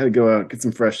still. I gotta go out, get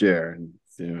some fresh air.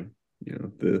 And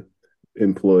the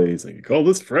employees like, call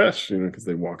this fresh, because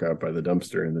they walk out by the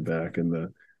dumpster in the back and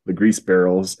the grease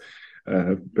barrels.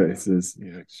 But he says,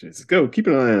 she says, go keep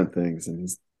an eye on things. And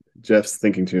Jeff's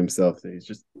thinking to himself that he's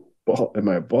just am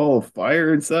I a ball of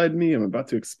fire inside me? I'm about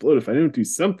to explode if I don't do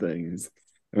something.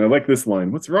 And I like this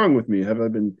line. What's wrong with me? Have I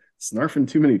been snarfing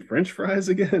too many French fries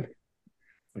again?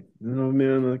 Like, no,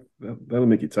 man, like that'll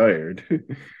make you tired.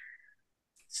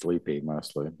 Sleepy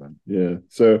mostly, but Yeah.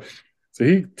 So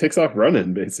he takes off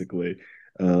running basically.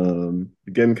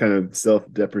 Again, kind of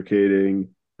self-deprecating.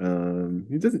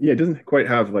 He doesn't quite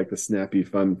have like the snappy,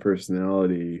 fun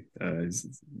personality as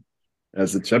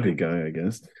a chubby guy, I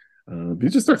guess. But he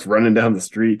just starts running down the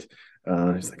street.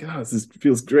 He's like, oh, this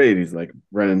feels great. He's like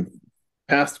running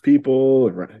past people,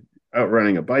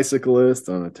 outrunning a bicyclist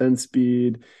on a 10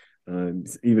 speed,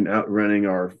 even outrunning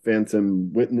our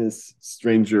phantom witness,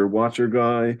 stranger watcher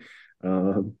guy.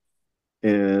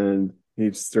 And he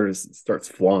just starts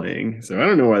flying. So I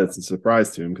don't know why that's a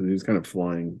surprise to him because he was kind of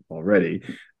flying already.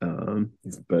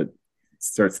 But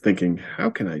starts thinking, how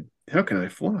can I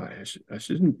fly? I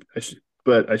shouldn't I should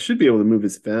but I should be able to move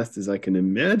as fast as I can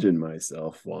imagine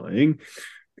myself flying.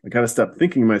 I gotta stop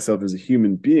thinking of myself as a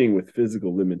human being with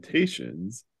physical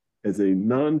limitations. As a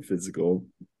non-physical,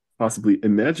 possibly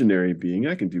imaginary being,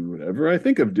 I can do whatever I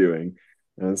think of doing.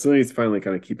 So he's finally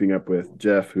kind of keeping up with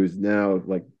Jeff, who's now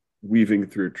like weaving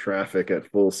through traffic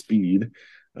at full speed.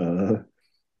 Uh,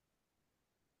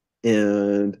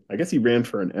 and I guess he ran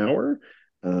for an hour.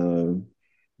 Uh,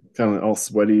 Kind of all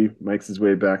sweaty, makes his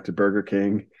way back to Burger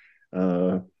King,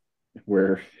 uh,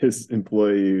 where his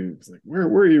employee was like, "Where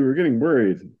were you? We're getting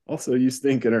worried. Also, you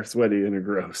stink and are sweaty and are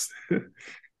gross."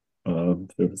 So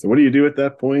what do you do at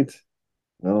that point?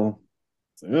 Well,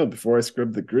 before I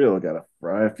scrub the grill, I gotta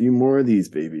fry a few more of these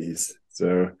babies.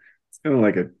 So it's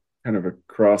kind of a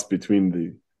cross between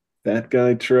the fat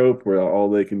guy trope where all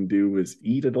they can do is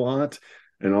eat a lot,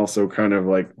 and also kind of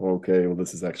like, okay, well,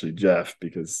 this is actually Jeff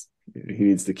because he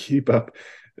needs to keep up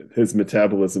his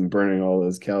metabolism, burning all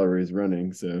those calories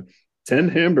running. So 10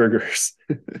 hamburgers.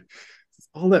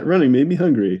 All that running made me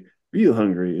hungry, real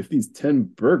hungry. If these 10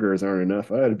 burgers aren't enough,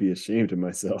 I ought to be ashamed of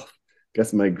myself.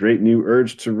 Guess my great new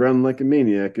urge to run like a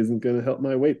maniac isn't going to help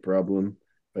my weight problem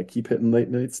if I keep hitting late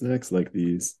night snacks like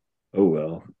these. Oh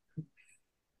well.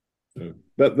 So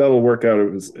that'll work out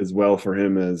as well for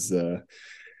him as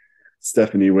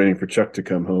Stephanie waiting for Chuck to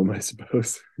come home, I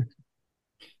suppose.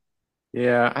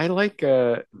 Yeah, I like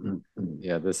yeah,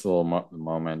 this little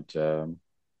moment.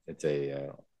 It's a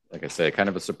like I say, kind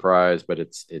of a surprise, but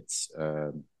it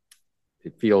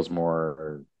feels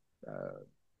more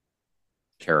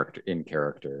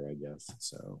character, I guess.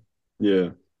 So Yeah,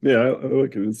 yeah, I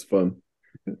like it. It's fun.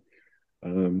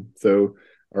 So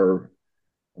our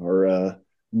our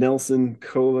Nelson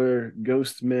Kohler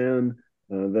Ghost Man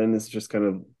then is just kind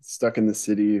of stuck in the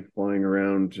city, flying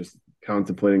around, just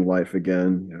contemplating life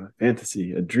again.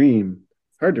 Fantasy, a dream.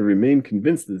 It's hard to remain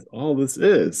convinced that all this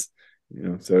is.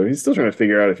 So he's still trying to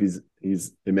figure out if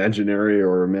he's imaginary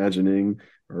or imagining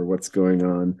or what's going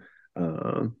on.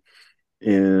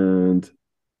 And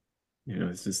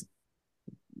it's just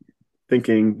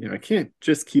thinking, I can't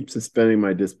just keep suspending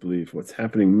my disbelief. What's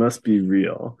happening must be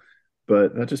real.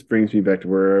 But that just brings me back to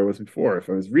where I was before. If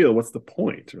I was real, what's the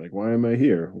point? Like, why am I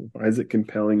here? Why is it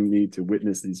compelling me to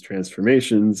witness these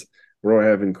transformations? What do I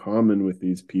have in common with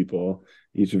these people?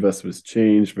 Each of us was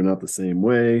changed, but not the same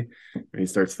way. And he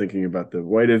starts thinking about the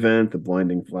white event, the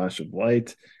blinding flash of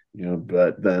light,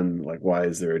 but then, like, why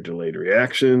is there a delayed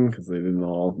reaction? Because they didn't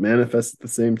all manifest at the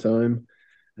same time.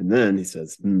 And then he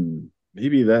says,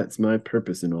 maybe that's my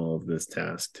purpose in all of this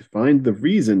task, to find the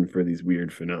reason for these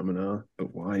weird phenomena.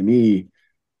 But why me?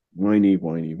 Whiny,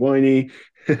 whiny, whiny.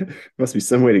 Must be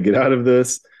some way to get out of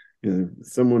this.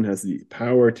 Someone has the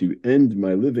power to end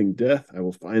my living death. I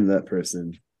will find that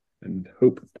person and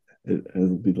hope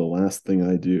it'll be the last thing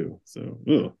I do. So,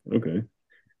 okay.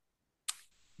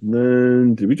 And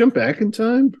then, did we jump back in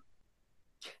time?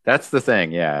 that's the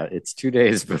thing. Yeah, it's 2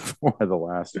 days before the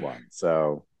last one.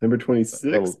 So September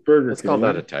 26th, Burger let's call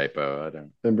that a King. typo. I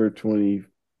don't. September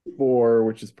 24,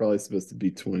 which is probably supposed to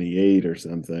be 28 or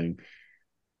something.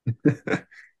 Just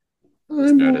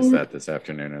I'm noticed bored. that this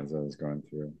afternoon as I was going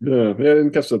through. Yeah, I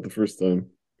didn't catch that the first time.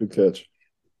 Good catch.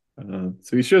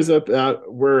 So he shows up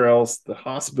at where else? The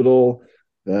hospital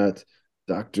that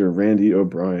Dr. Randy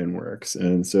O'Brien works.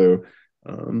 And so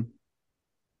um,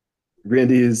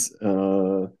 Randy is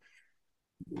doing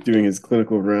his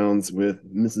clinical rounds with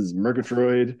Mrs.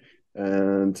 Murgatroyd,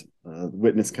 and the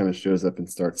witness kind of shows up and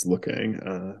starts looking.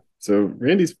 So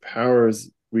Randy's powers,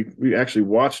 we actually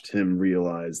watched him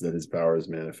realize that his powers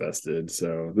manifested.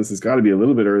 So this has got to be a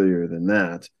little bit earlier than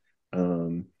that.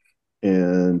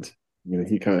 And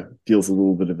he kind of feels a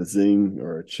little bit of a zing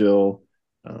or a chill.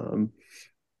 Um,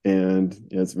 and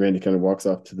as Randy kind of walks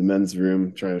off to the men's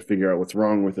room, trying to figure out what's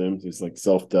wrong with him, he's like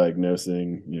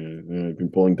self-diagnosing. Been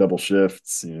pulling double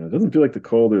shifts. It doesn't feel like the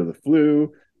cold or the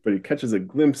flu, but he catches a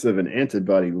glimpse of an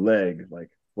antibody leg, like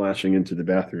flashing into the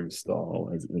bathroom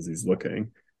stall as he's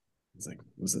looking. He's like,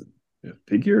 "Was it a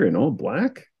figure in all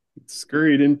black?" He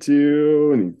scurried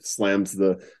into, and he slams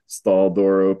the stall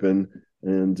door open,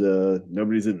 and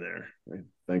nobody's in there. Right?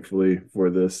 Thankfully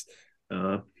for this,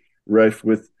 uh, rife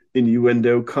with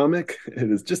innuendo comic,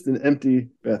 it is just an empty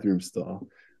bathroom stall.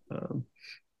 Um,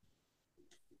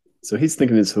 so he's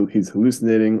thinking he's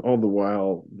hallucinating all the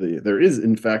while. There is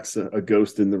in fact a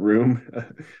ghost in the room.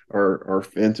 Our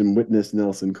phantom witness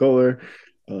Nelson Kohler,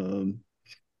 and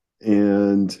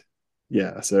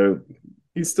yeah, so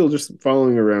he's still just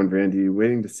following around Randy,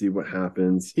 waiting to see what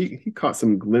happens. He caught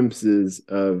some glimpses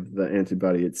of the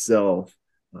antibody itself,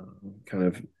 uh, kind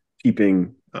of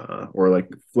keeping or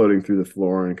like floating through the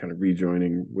floor and kind of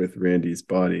rejoining with Randy's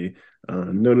body.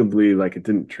 Notably, like it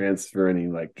didn't transfer any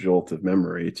like jolt of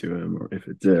memory to him, or if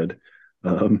it did.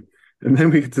 And then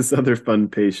we get this other fun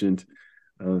patient.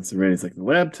 So Randy's like,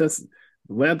 the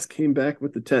labs came back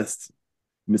with the tests,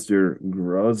 Mr.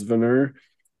 Grosvenor.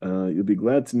 You'll be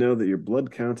glad to know that your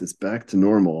blood count is back to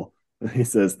normal. He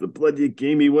says, the blood you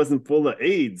gave me wasn't full of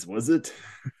AIDS, was it?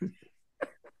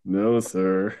 No,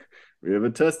 sir. We have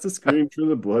a test to screen for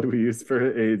the blood we use for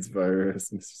the AIDS virus,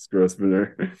 Mrs.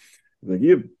 Grosvenor. Like,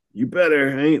 you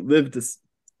better. I ain't lived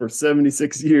for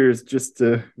 76 years just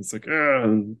to. It's like,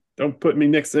 don't put me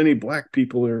next to any black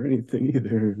people or anything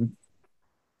either.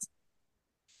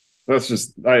 That's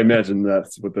just, I imagine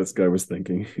that's what this guy was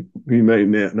thinking. He may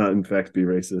not, in fact, be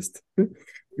racist.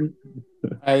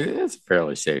 It's a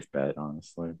fairly safe bet,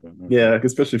 honestly. But okay. Yeah,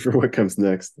 especially for what comes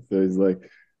next. So he's like,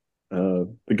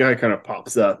 the guy kind of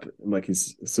pops up and like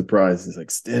he's surprised. He's like,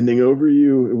 standing over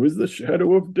you, it was the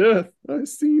shadow of death. I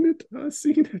seen it. I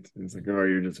seen it. And he's like, oh,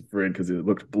 you're just afraid because it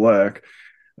looked black.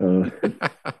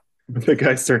 The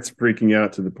guy starts freaking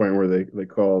out to the point where they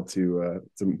call to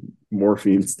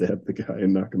morphine stab the guy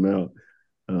and knock him out.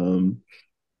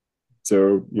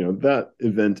 So that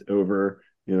event over.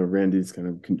 Randy's kind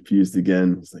of confused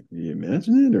again. He's like, "Did you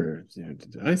imagine it, or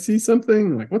did I see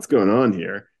something? Like, what's going on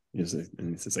here?" And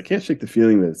he says, "I can't shake the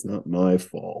feeling that it's not my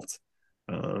fault."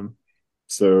 Um,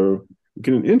 so we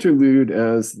get an interlude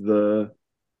as the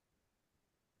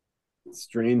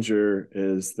stranger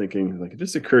is thinking, like, it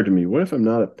just occurred to me, what if I'm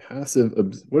not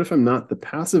the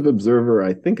passive observer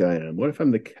I think I am? What if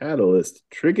I'm the catalyst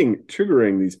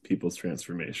triggering these people's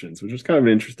transformations? Which is kind of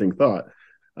an interesting thought.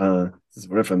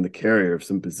 What if I'm the carrier of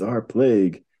some bizarre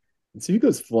plague? And so he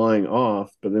goes flying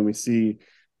off, but then we see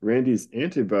Randy's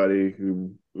antibody,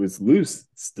 who was loose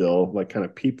still, like kind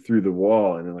of peep through the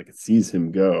wall, and then like it sees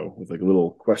him go with like a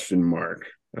little question mark.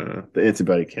 The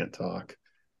antibody can't talk.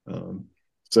 um,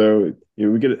 so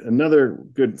we get another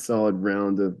good solid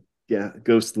round of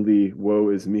ghostly "woe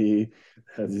is me,"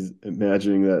 as he's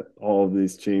imagining that all of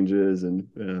these changes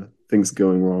and things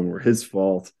going wrong were his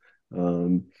fault.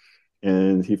 Um,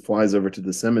 and he flies over to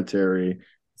the cemetery.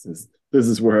 Says, "This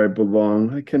is where I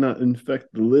belong. I cannot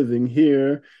infect the living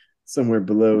here. Somewhere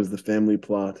below is the family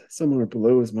plot. Somewhere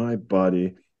below is my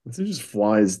body." And so he just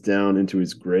flies down into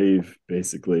his grave,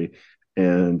 basically,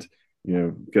 and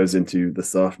goes into the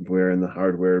software and the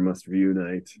hardware must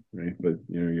reunite, right? But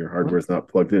your hardware's not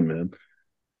plugged in, man.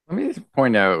 Let me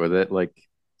point out with it, like,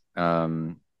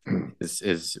 um,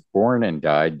 his born and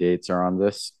died dates are on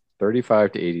this.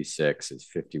 35 to 86 is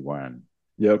 51.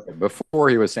 Yep. Before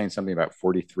he was saying something about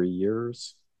 43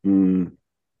 years. Mm.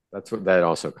 That's what that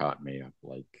also caught me up.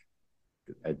 Like,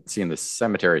 I'd seen the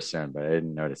cemetery soon, but I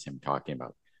didn't notice him talking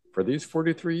about for these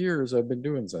 43 years I've been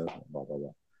doing so, blah blah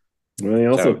blah. Well, he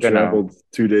also So, traveled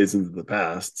 2 days into the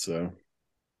past, so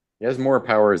he has more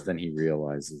powers than he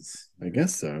realizes. I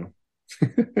guess so.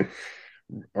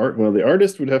 Well, the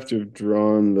artist would have to have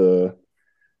drawn the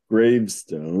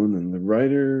gravestone, and the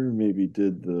writer maybe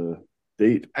did the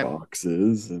date I,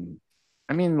 boxes, and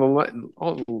I mean,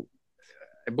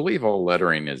 I believe all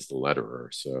lettering is the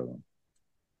letterer, so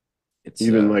it's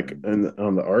even like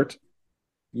on the art.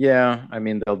 yeah. I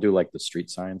mean, they'll do like the street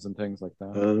signs and things like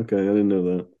that. Okay, I didn't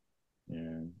know that.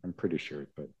 Yeah, I'm pretty sure,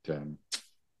 but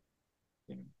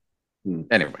Hmm.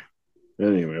 anyway.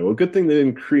 Anyway, well, good thing they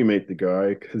didn't cremate the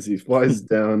guy, because he flies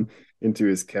down into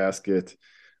his casket.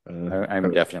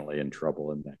 I'm definitely in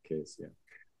trouble in that case.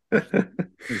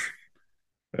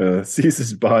 Yeah. Sees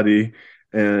his body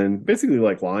and basically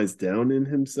like lies down in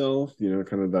himself.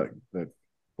 Kind of that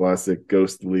classic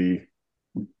ghostly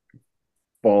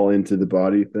fall into the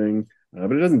body thing.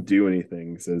 But it doesn't do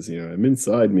anything. It says, "I'm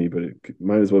inside me, but it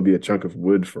might as well be a chunk of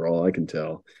wood for all I can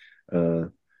tell."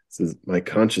 It says, "My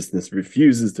consciousness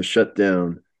refuses to shut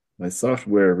down. My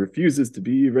software refuses to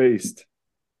be erased.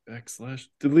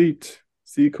 /delete.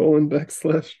 C:\/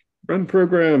 run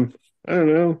program. I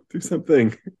don't know. Do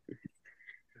something."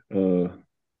 Uh,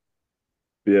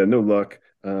 yeah, no luck.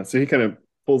 So he kind of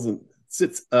pulls and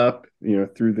sits up,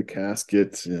 through the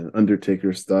casket,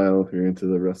 Undertaker style, if you're into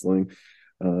the wrestling.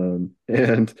 And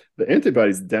the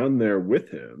antibody's down there with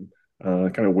him,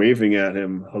 kind of waving at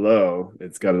him. Hello.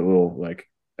 It's got a little like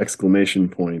exclamation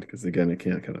point, because again, it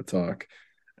can't kind of talk.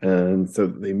 And so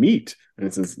they meet, and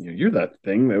it says, "You're that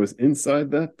thing that was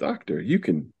inside that doctor. You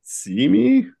can see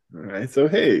me." All right. So,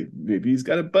 hey, maybe he's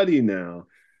got a buddy now.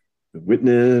 The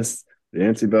witness, the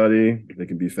antibody, they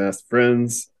can be fast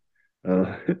friends.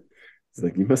 It's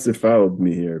like, "You must have followed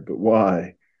me here, but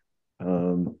why?"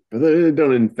 But they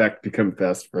don't, in fact, become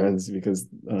fast friends, because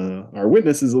our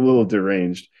witness is a little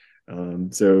deranged.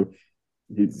 So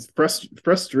he's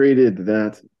frustrated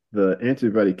that the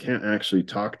antibody can't actually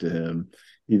talk to him.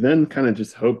 He then kind of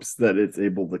just hopes that it's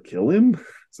able to kill him.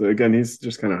 So again, he's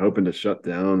just kind of hoping to shut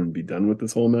down and be done with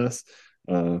this whole mess.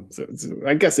 So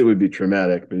I guess it would be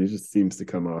traumatic, but it just seems to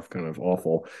come off kind of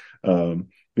awful.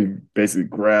 He basically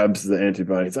grabs the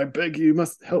antibodies. "I beg you,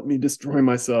 must help me destroy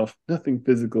myself. Nothing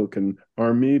physical can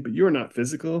harm me, but you're not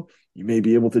physical. You may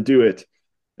be able to do it."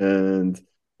 And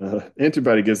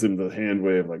antibody gives him the hand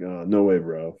wave, like, "Oh, no way,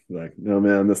 bro." Like, "No,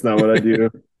 man, that's not what I do.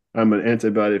 I'm an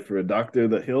antibody for a doctor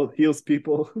that heals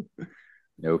people."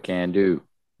 No can do.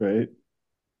 Right.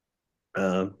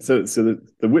 So the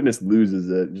witness loses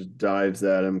it, just dives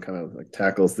at him, kind of like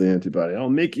tackles the antibody. "I'll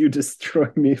make you destroy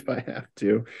me if I have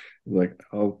to." Like,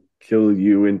 "I'll kill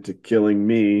you into killing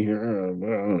me." I don't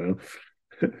know.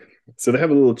 So they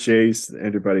have a little chase. The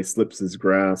antibody slips his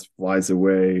grasp, flies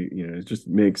away. It just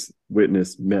makes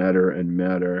witness madder and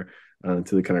madder,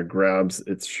 until he kind of grabs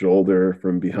its shoulder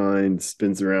from behind,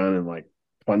 spins around, and like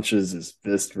punches his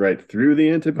fist right through the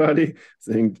antibody,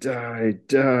 saying, "Die,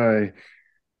 die."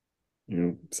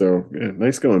 So yeah,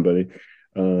 nice going, buddy.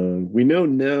 We know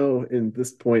now in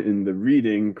this point in the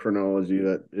reading chronology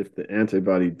that if the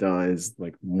antibody dies,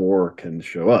 like more can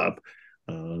show up.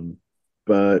 Um,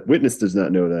 but Witness does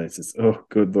not know that. He says, "Oh,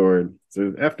 good Lord."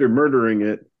 So after murdering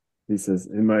it, he says,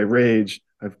 "In my rage,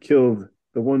 I've killed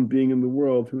the one being in the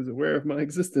world who is aware of my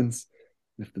existence.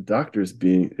 If the doctor's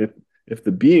being, if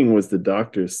the being was the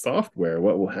doctor's software,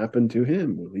 what will happen to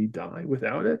him? Will he die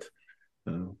without it?"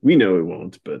 We know it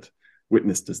won't, but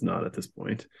Witness does not at this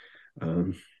point.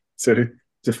 Um, so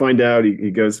to find out,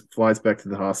 he goes, flies back to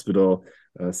the hospital,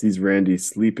 sees Randy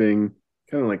sleeping,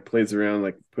 kind of like plays around,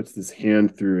 like puts his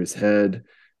hand through his head,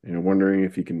 wondering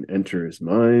if he can enter his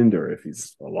mind or if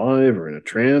he's alive or in a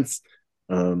trance.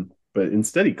 But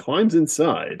instead, he climbs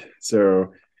inside.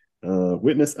 So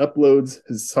Witness uploads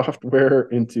his software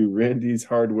into Randy's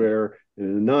hardware in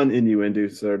a non-innuendo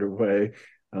sort of way,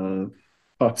 uh,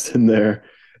 pops in there,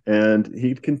 and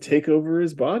he can take over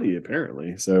his body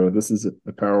apparently. So this is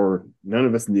a power none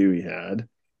of us knew he had.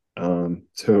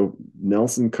 So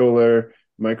Nelson Kohler,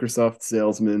 Microsoft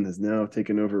salesman, has now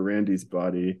taken over Randy's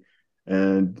body,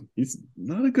 and he's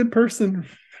not a good person,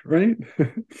 right?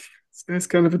 This guy's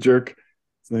kind of a jerk.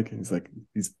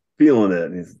 He's feeling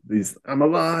it. He's I'm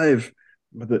alive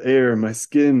with the air, my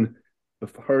skin, the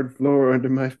hard floor under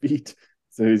my feet.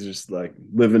 So he's just like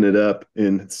living it up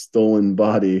in stolen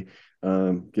body,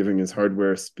 giving his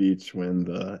hardware speech when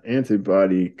the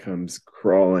antibody comes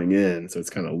crawling in. So it's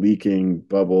kind of leaking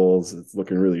bubbles. It's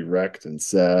looking really wrecked and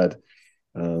sad.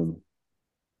 Um,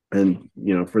 and,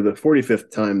 for the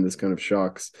 45th time, this kind of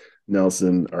shocks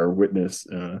Nelson, our Witness,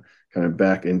 kind of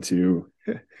back into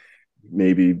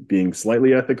maybe being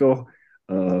slightly ethical.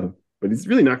 But he's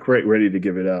really not quite ready to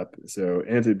give it up. So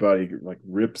Antibody like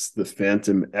rips the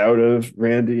Phantom out of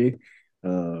Randy.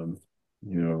 You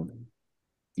know,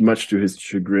 much to his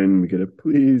chagrin, we get a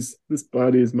please. This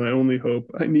body is my only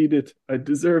hope. I need it. I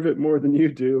deserve it more than you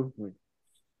do. Like,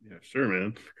 yeah, sure,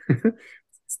 man.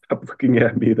 Stop looking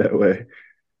at me that way.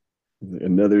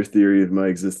 Another theory of my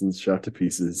existence shot to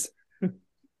pieces.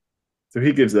 So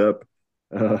he gives up,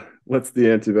 lets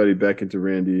the antibody back into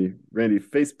Randy. Randy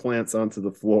face plants onto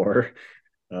the floor,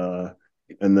 uh,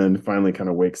 and then finally kind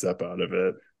of wakes up out of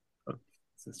it.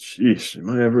 Says, "Sheesh, am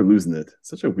I ever losing it?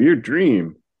 Such a weird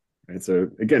dream." Right. So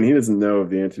again, he doesn't know of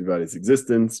the antibody's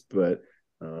existence, but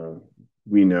uh,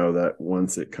 we know that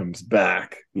once it comes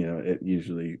back, it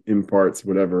usually imparts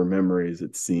whatever memories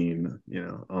it's seen,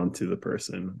 onto the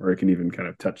person, or it can even kind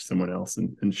of touch someone else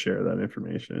and share that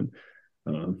information.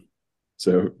 Um,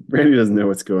 so Randy doesn't know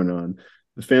what's going on.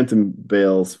 The Phantom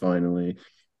bails finally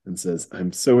and says,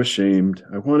 "I'm so ashamed.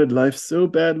 I wanted life so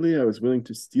badly, I was willing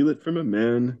to steal it from a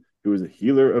man who was a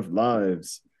healer of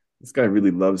lives." This guy really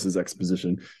loves his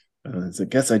exposition. I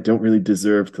guess I don't really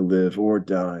deserve to live or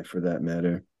die for that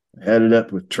matter. I had it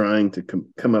up with trying to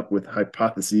come up with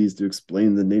hypotheses to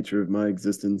explain the nature of my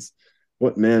existence.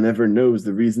 What man ever knows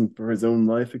the reason for his own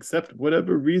life except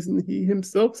whatever reason he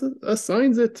himself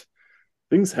assigns it?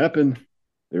 Things happen.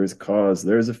 There is cause,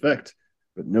 there is effect,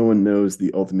 but no one knows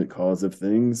the ultimate cause of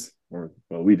things. Or,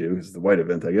 well, we do. It's the white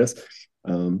event, I guess.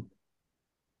 But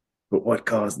what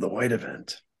caused the white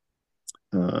event?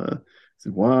 So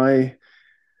why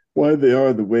they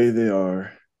are the way they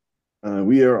are.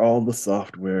 We are all the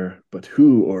software, but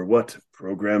who or what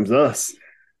programs us?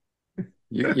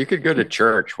 You could go to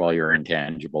church while you're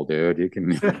intangible, dude. You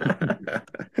can.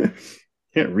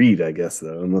 Can't read, I guess,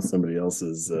 though, unless somebody else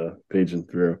is paging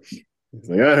through. He's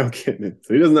like, I don't get it.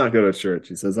 So he does not go to church.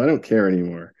 He says, I don't care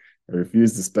anymore. I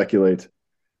refuse to speculate.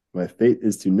 My fate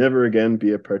is to never again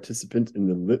be a participant in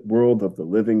the lit world of the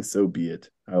living, so be it.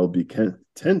 I will be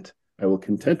content. I will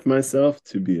content myself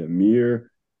to be a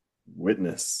mere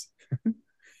witness.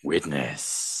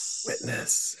 Witness.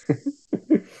 Witness.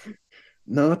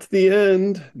 Not the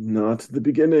end, not the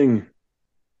beginning.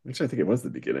 Actually, I think it was the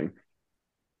beginning.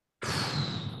 I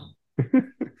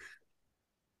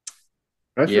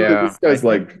feel like Yeah, this I guy's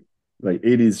think. like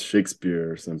 80s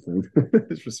Shakespeare or something.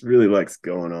 It just really likes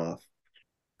going off.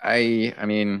 I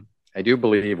mean, I do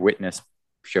believe Witness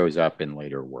shows up in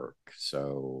later work.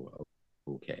 So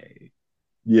okay,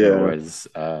 there Yeah. was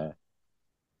a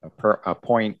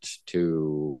point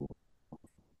to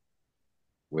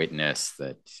Witness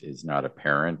that is not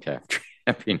apparent after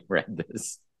having read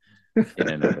this in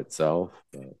and of itself.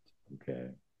 But okay.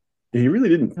 He really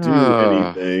didn't do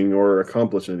Uh, anything or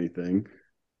accomplish anything.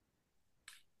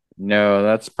 no,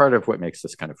 that's part of what makes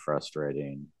this kind of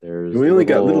frustrating. There's We only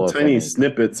got little little, if tiny any.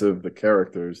 snippets of the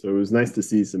characters, so it was nice to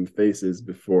see some faces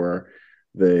before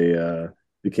they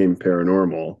became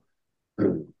paranormal.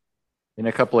 In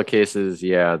a couple of cases,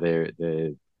 yeah, they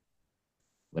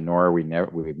Lenore, we've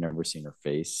never seen her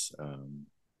face.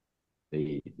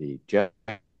 The Jeff,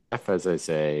 as I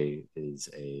say, is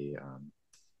a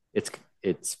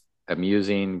it's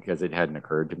amusing because it hadn't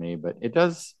occurred to me, but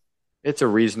it's a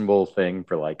reasonable thing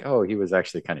for like, oh, he was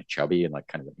actually kind of chubby and like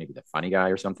kind of maybe the funny guy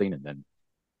or something, and then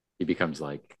he becomes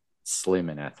like slim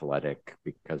and athletic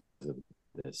because of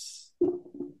this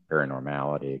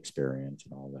paranormality experience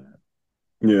and all that.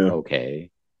 Yeah.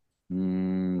 Okay.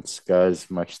 Scuzz,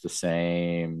 much the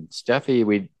same. Steffi,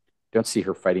 we don't see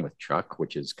her fighting with Chuck,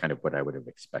 which is kind of what I would have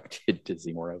expected to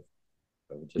see more of.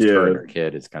 So just her Yeah. and her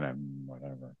kid is kind of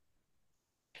whatever.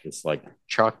 It's like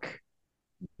Chuck,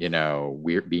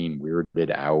 weird being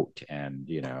weirded out and,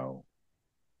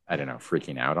 I don't know,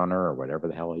 freaking out on her or whatever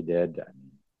the hell he did. I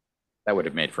mean, that would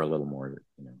have made for a little more,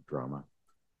 drama.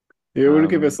 Yeah, it would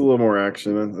give Um, us a little more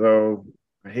action. And so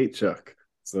I hate Chuck.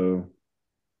 So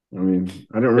I mean,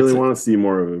 I don't really it's want to see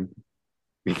more of him.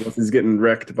 Unless he's getting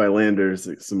wrecked by Landers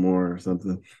some more or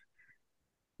something.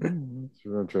 it's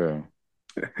real true.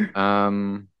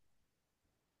 Um,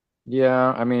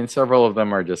 yeah, I mean, several of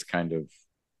them are just kind of,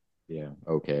 yeah,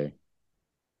 okay.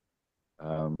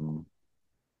 Um,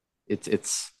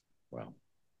 it's well,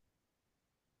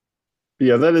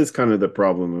 Yeah, that is kind of the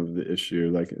problem of the issue.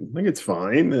 Like it's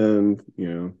fine, and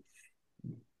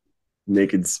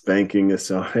naked spanking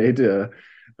aside,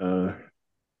 uh,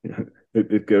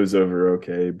 it goes over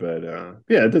okay. But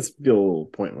yeah, it does feel a little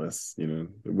pointless. The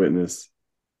witness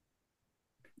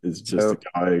is just a so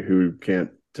guy who can't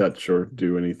touch or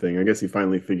do anything. I guess he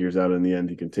finally figures out in the end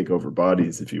he can take over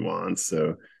bodies if he wants.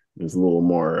 So there's a little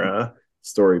more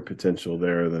story potential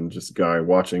there than just guy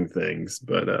watching things.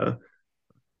 But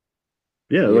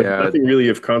yeah, like yeah, nothing really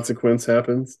of consequence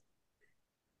happens.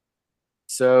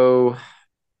 so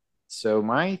so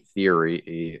my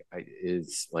theory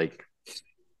is like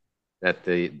that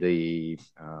the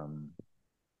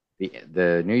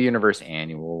New Universe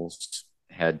annuals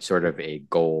had sort of a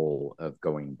goal of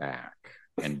going back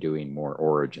and doing more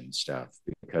origin stuff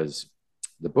because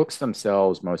the books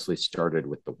themselves mostly started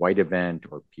with the white event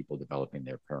or people developing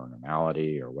their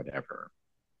paranormality or whatever.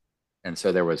 And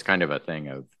so there was kind of a thing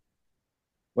of,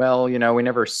 well, we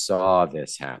never saw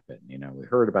this happen. We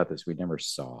heard about this, we never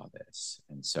saw this.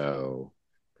 And so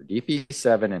for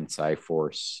DP7 and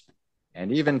Cyforce,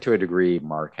 and even to a degree,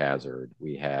 Mark Hazard,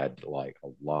 we had like a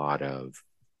lot of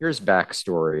here's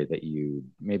backstory that you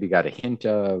maybe got a hint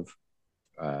of.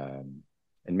 Um,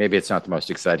 and maybe it's not the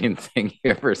most exciting thing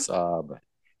you ever saw, but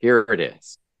here it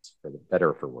is, for the better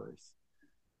or for worse.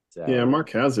 Yeah, So Mark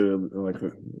Hazard, like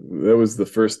that was the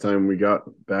first time we got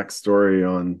backstory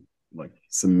on like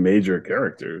some major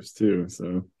characters too.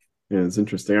 So yeah, it's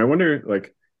interesting. I wonder,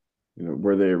 like,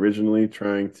 were they originally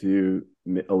trying to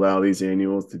allow these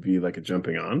annuals to be like a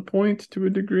jumping on point to a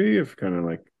degree of kind of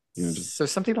like, just so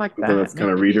something like something that's that,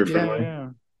 kind of maybe. reader Yeah, friendly? yeah.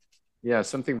 Yeah,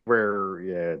 something where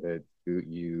that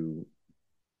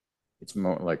it's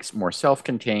more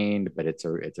self-contained, but it's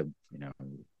a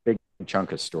big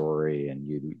chunk of story, and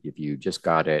you if you just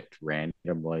got it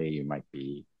randomly, you might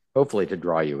be hopefully to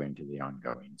draw you into the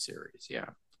ongoing series. Yeah.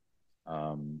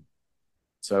 Um,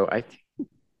 so I think,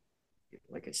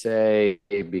 like I say,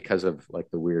 because of like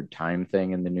the weird time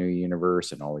thing in the new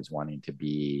universe and always wanting to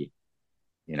be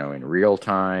in real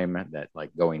time, that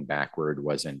like going backward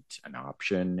wasn't an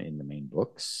option in the main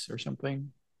books or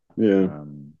something. Yeah.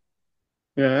 Um,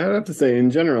 Yeah, I'd have to say in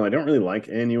general, I don't really like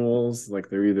annuals. Like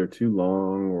they're either too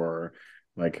long or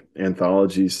like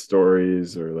anthology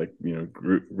stories or like,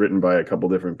 written by a couple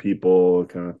different people,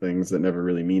 kind of things that never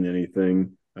really mean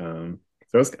anything. So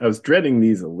I was dreading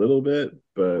these a little bit,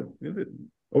 but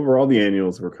overall the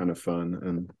annuals were kind of fun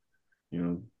and,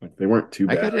 like they weren't too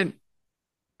I bad. couldn't.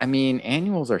 I mean,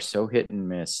 annuals are so hit and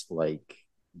miss. Like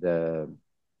the,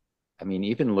 I mean,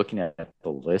 even looking at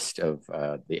the list of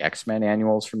the X-Men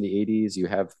annuals from the '80s, you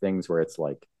have things where it's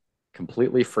like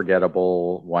completely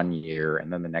forgettable one year,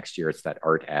 and then the next year it's that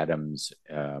Art Adams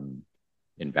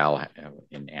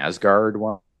in Asgard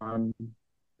one.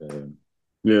 The,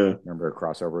 Yeah. remember a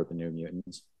crossover with the New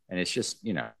Mutants, and it's just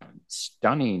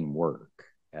stunning work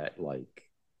at like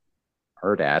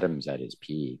Art Adams at his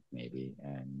peak, maybe,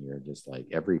 and you're just like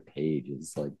every page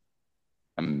is like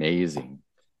amazing,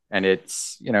 and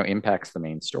it's impacts the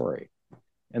main story,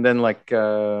 and then like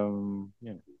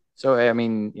so I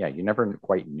mean, yeah, you never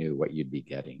quite knew what you'd be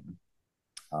getting.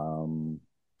 Um,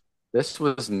 this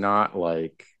was not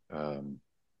like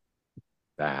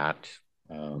that,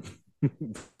 um,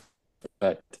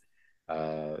 but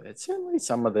it's certainly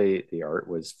some of the art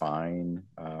was fine.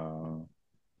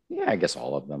 Yeah, I guess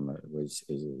all of them was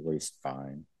is at least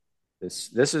fine.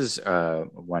 This is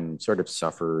one sort of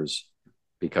suffers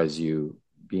because you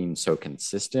being so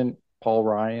consistent, Paul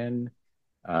Ryan.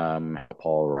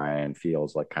 Paul Ryan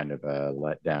feels like kind of a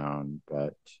letdown,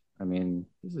 but I mean,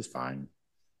 this is fine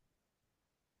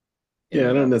in Yeah,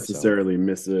 I and don't of itself. necessarily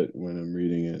miss it when I'm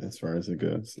reading it as far as it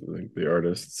goes, like the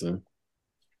artist. So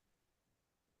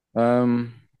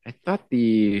Um, I thought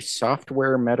the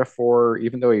software metaphor,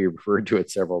 even though you referred to it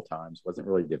several times, wasn't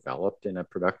really developed in a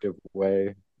productive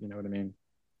way. You know what I mean?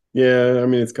 yeah, I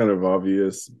mean it's kind of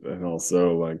obvious, and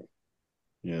also like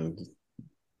just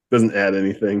doesn't add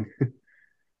anything.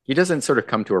 He doesn't sort of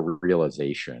come to a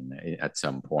realization at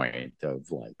some point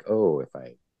of like, oh, if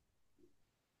I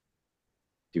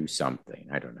do something,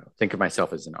 I don't know. Think of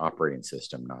myself as an operating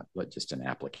system, not just an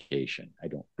application. I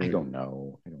Right. don't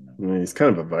know. I don't I know. mean, he's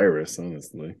kind of a virus,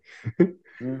 honestly.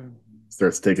 Mm,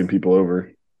 Starts taking people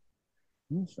over,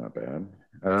 it's not bad.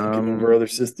 taking over other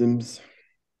systems.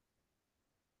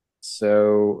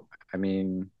 So I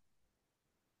mean,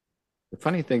 the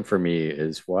funny thing for me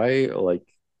is why, like,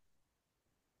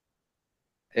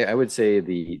 I would say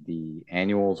the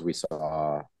annuals we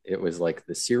saw, it was like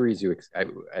the series I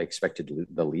expected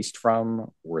the least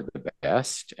from were the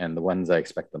best, and the ones I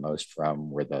expect the most from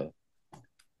were the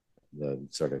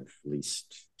sort of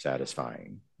least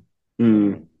satisfying. You know what I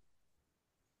Mm, mean?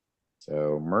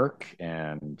 So Merc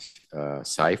and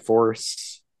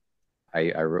Cyforce,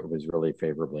 I was really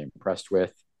favorably impressed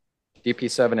with.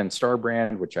 DP7 and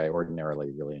Starbrand, which I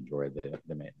ordinarily really enjoyed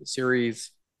the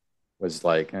series, was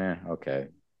like, okay.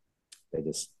 They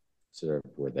just sort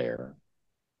of were there.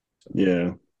 So,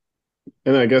 yeah.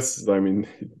 And I guess, I mean,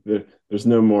 there's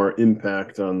no more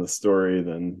impact on the story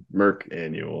than Merc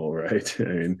Annual, right? I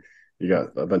mean, you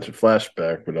got a bunch of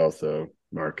flashback, but also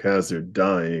Mark Hazard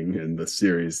dying and the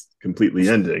series completely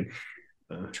ending.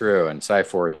 true. And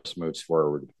Cyforce moves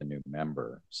forward with the new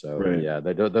member. So, Right. yeah,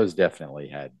 those definitely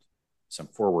had some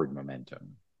forward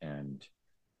momentum. And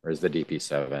whereas the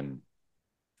DP7,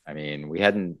 I mean, we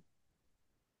hadn't,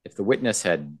 if the witness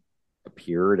had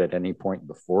appeared at any point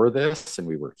before this and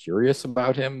we were curious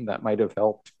about him, that might have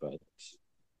helped, but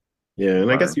Yeah, we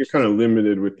and I guess you're weren't. kind of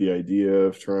limited with the idea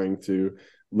of trying to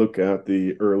look at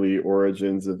the early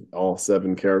origins of all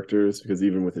seven characters, because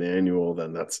even with an annual,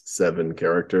 then that's seven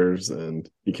characters, and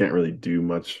you can't really do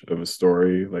much of a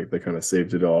story. Like they kind of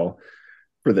saved it all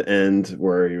for the end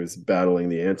where he was battling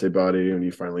the antibody, and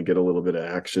you finally get a little bit of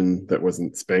action that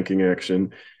wasn't spanking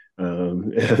action.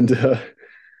 And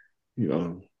you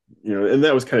know, and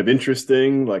that was kind of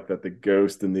interesting, like that the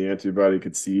ghost and the antibody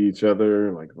could see each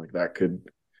other, like that could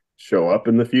show up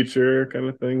in the future, kind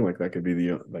of thing. Like that could be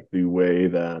the way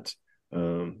that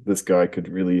this guy could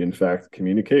really, in fact,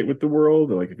 communicate with the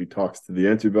world. Like if he talks to the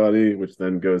antibody, which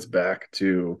then goes back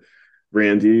to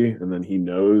Randy, and then he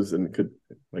knows and could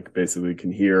like basically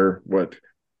can hear what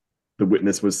the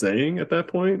witness was saying at that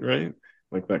point, right?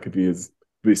 Like that could be his,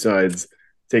 besides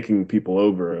taking people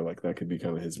over, like that could be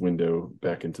kind of his window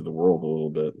back into the world a little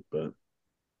bit. But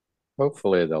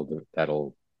Hopefully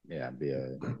that'll yeah be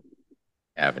a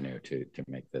avenue to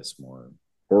make this more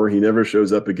or he never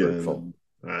shows up fruitful. again.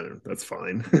 I don't know. That's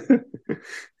fine.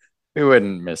 We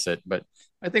wouldn't miss it, but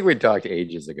I think we talked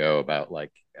ages ago about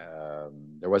like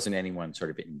there wasn't anyone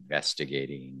sort of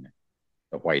investigating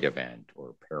the white event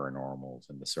or paranormals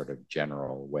in the sort of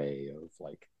general way of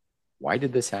like why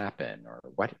did this happen or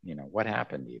what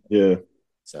happened even. Yeah.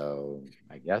 So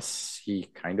I guess he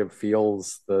kind of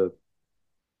feels the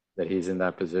that he's in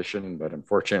that position, but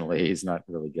unfortunately he's not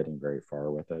really getting very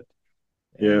far with it.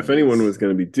 Yeah, if And anyone he's was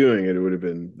going to be doing it, it would have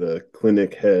been the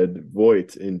clinic head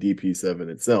Voight in DP7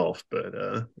 itself, but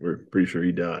we're pretty sure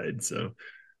he died. So,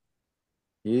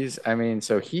 I mean,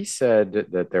 so he said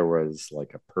that there was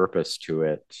like a purpose to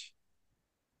it,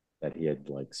 that he had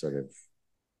like sort of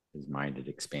his mind had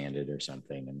expanded or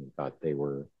something, and he thought the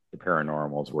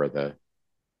paranormals were the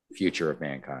future of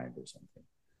mankind or something.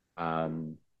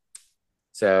 Um,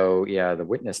 so yeah, the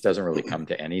witness doesn't really come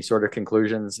to any sort of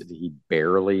conclusions. He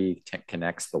barely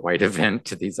connects the white event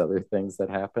to these other things that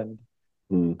happened.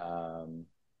 hmm. Um,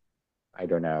 I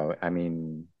don't know. I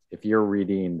mean, if you're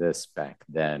reading this back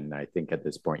then, I think at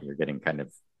this point you're getting kind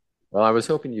of, well, I was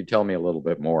hoping you'd tell me a little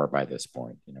bit more by this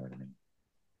point. You know what I mean?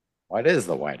 What is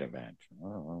the white event?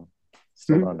 Oh,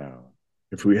 still don't know.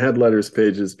 If we had letters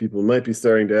pages, people might be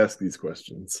starting to ask these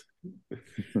questions.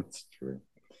 It's true.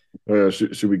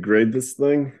 Should we grade this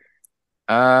thing?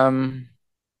 Um,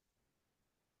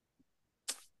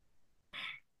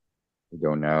 I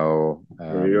don't know.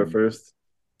 Or you go first?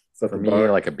 Set For the me, bar.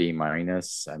 like a B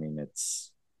minus. I mean,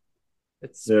 it's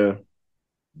Yeah.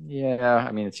 yeah.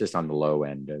 I mean, it's just on the low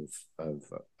end of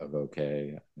of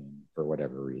okay. I mean, for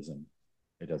whatever reason,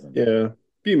 it doesn't. Yeah.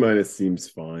 B minus seems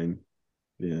fine.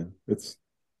 Yeah. It's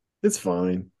It's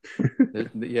fine.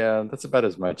 Yeah, that's about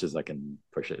as much as I can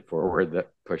push it forward. That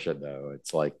push it though.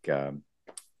 It's like,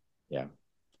 yeah,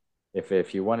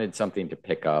 if you wanted something to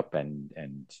pick up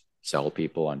and sell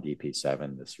people on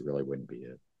DP7, this really wouldn't be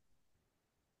it.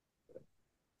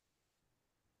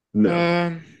 No,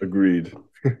 Um, agreed.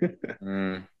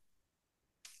 mm,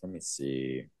 Let me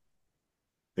see.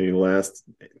 Any last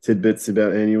tidbits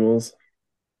about annuals?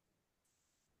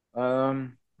 Let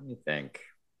me think.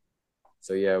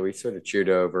 So yeah, we sort of chewed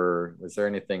over. Was there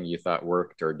anything you thought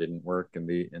worked or didn't work in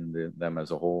the them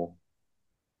as a whole?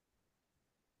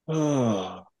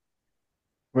 Oh,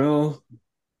 well,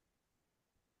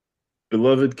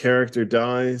 beloved character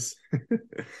dies.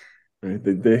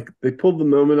 Right? They pulled the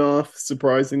moment off.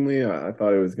 Surprisingly, I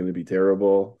thought it was going to be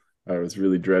terrible. I was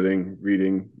really dreading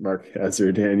reading Mark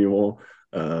Hazard annual.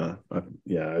 Yeah,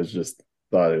 I was just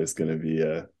thought it was going to be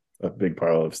a big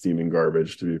pile of steaming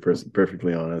garbage, to be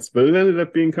perfectly honest. But it ended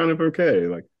up being kind of okay.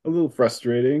 Like a little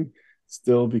frustrating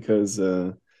still because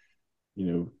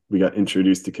we got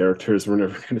introduced to characters we're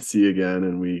never going to see again,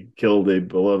 and we killed a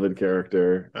beloved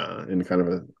character in kind of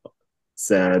a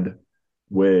sad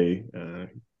way.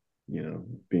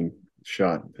 Being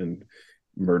shot and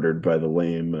murdered by the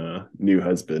lame new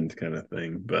husband kind of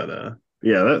thing. But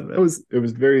yeah, that was it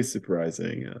was very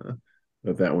surprising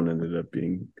that one ended up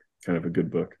being kind of a good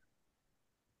book.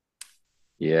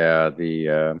 Yeah,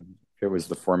 the it was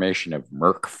the formation of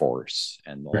Merc Force,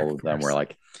 and all Of of them were course.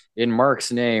 like, in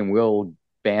Mark's name, we'll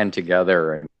band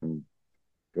together and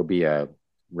go be a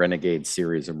renegade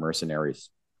series of mercenaries,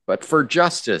 but for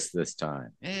justice this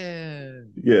time. Yeah.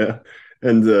 Yeah.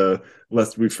 And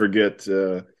lest we forget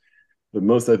the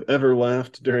most I've ever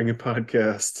laughed during a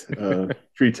podcast,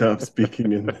 Treetop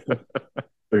speaking in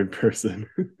third person,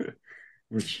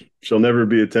 which shall never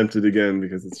be attempted again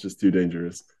because it's just too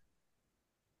dangerous.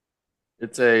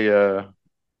 It's a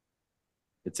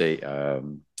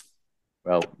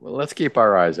well, let's keep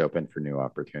our eyes open for new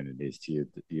opportunities to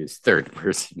use third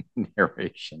person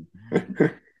narration.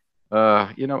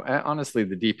 Honestly,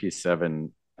 the DP7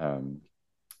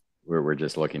 we're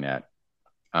just looking at,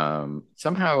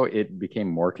 somehow it became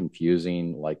more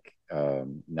confusing. Like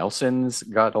Nelson's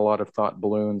got a lot of thought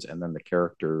balloons, and then the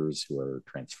characters who are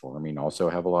transforming also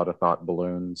have a lot of thought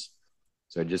balloons.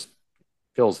 So it just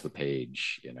fills the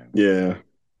page. Yeah.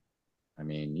 I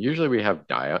mean, usually we have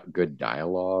good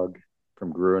dialogue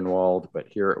from Gruenwald, but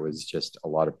here it was just a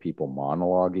lot of people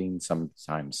monologuing,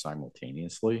 sometimes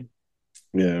simultaneously.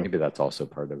 Yeah. Maybe that's also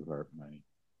part of my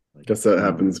like. Guess that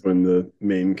happens when the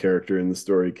main character in the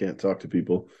story can't talk to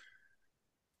people.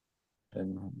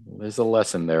 And there's a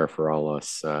lesson there for all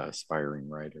us aspiring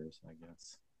writers, I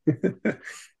guess.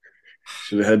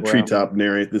 Should have had Well, Treetop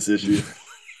narrate this issue.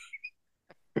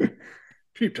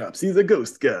 Treetop sees a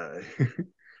ghost guy.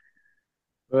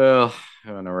 well,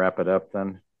 I want to wrap it up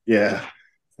then. Yeah.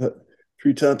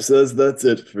 Treetop says that's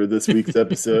it for this week's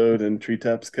episode and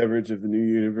Treetop's coverage of the New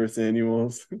Universe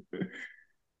annuals.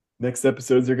 Next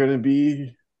episodes are going to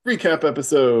be recap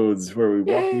episodes where we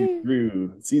walk you Yay!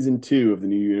 through season 2 of the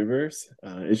New Universe,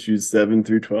 issues 7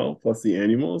 through 12, plus the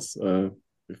annuals.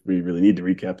 If we really need to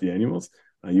recap the annuals,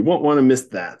 you won't want to miss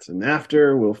that. And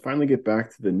after, we'll finally get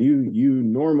back to the new you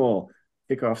normal.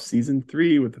 Kick off season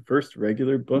 3 with the first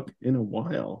regular book in a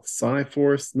while,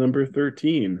 Psi-Force number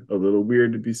 13. A little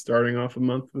weird to be starting off a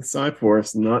month with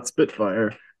Psi-Force, not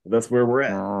Spitfire. But that's where we're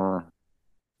at.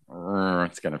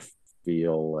 It's gonna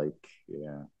feel like,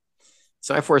 yeah.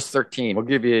 Psi-Force 13. We'll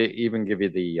give you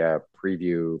the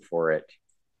preview for it.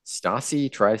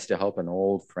 Stasi tries to help an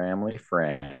old family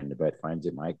friend, but finds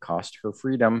it might cost her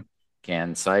freedom.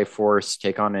 Can Psi-Force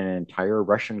take on an entire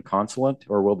Russian consulate,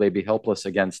 or will they be helpless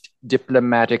against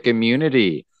diplomatic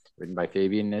immunity? Written by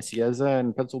Fabian Nicieza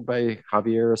and penciled by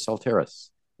Javier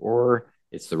Salteras. Or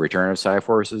it's the return of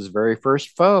Psi-Force's very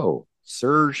first foe,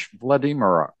 Serge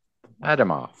Vladimov,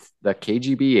 the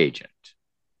KGB agent.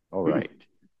 All right.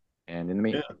 And in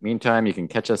the meantime, you can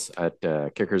catch us at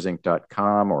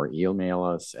kickersinc.com or email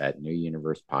us at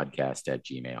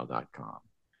newuniversepodcast@gmail.com.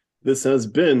 This has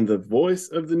been the voice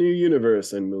of the new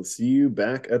universe, and we'll see you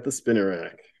back at the spinner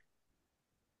rack.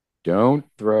 Don't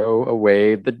throw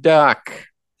away the duck.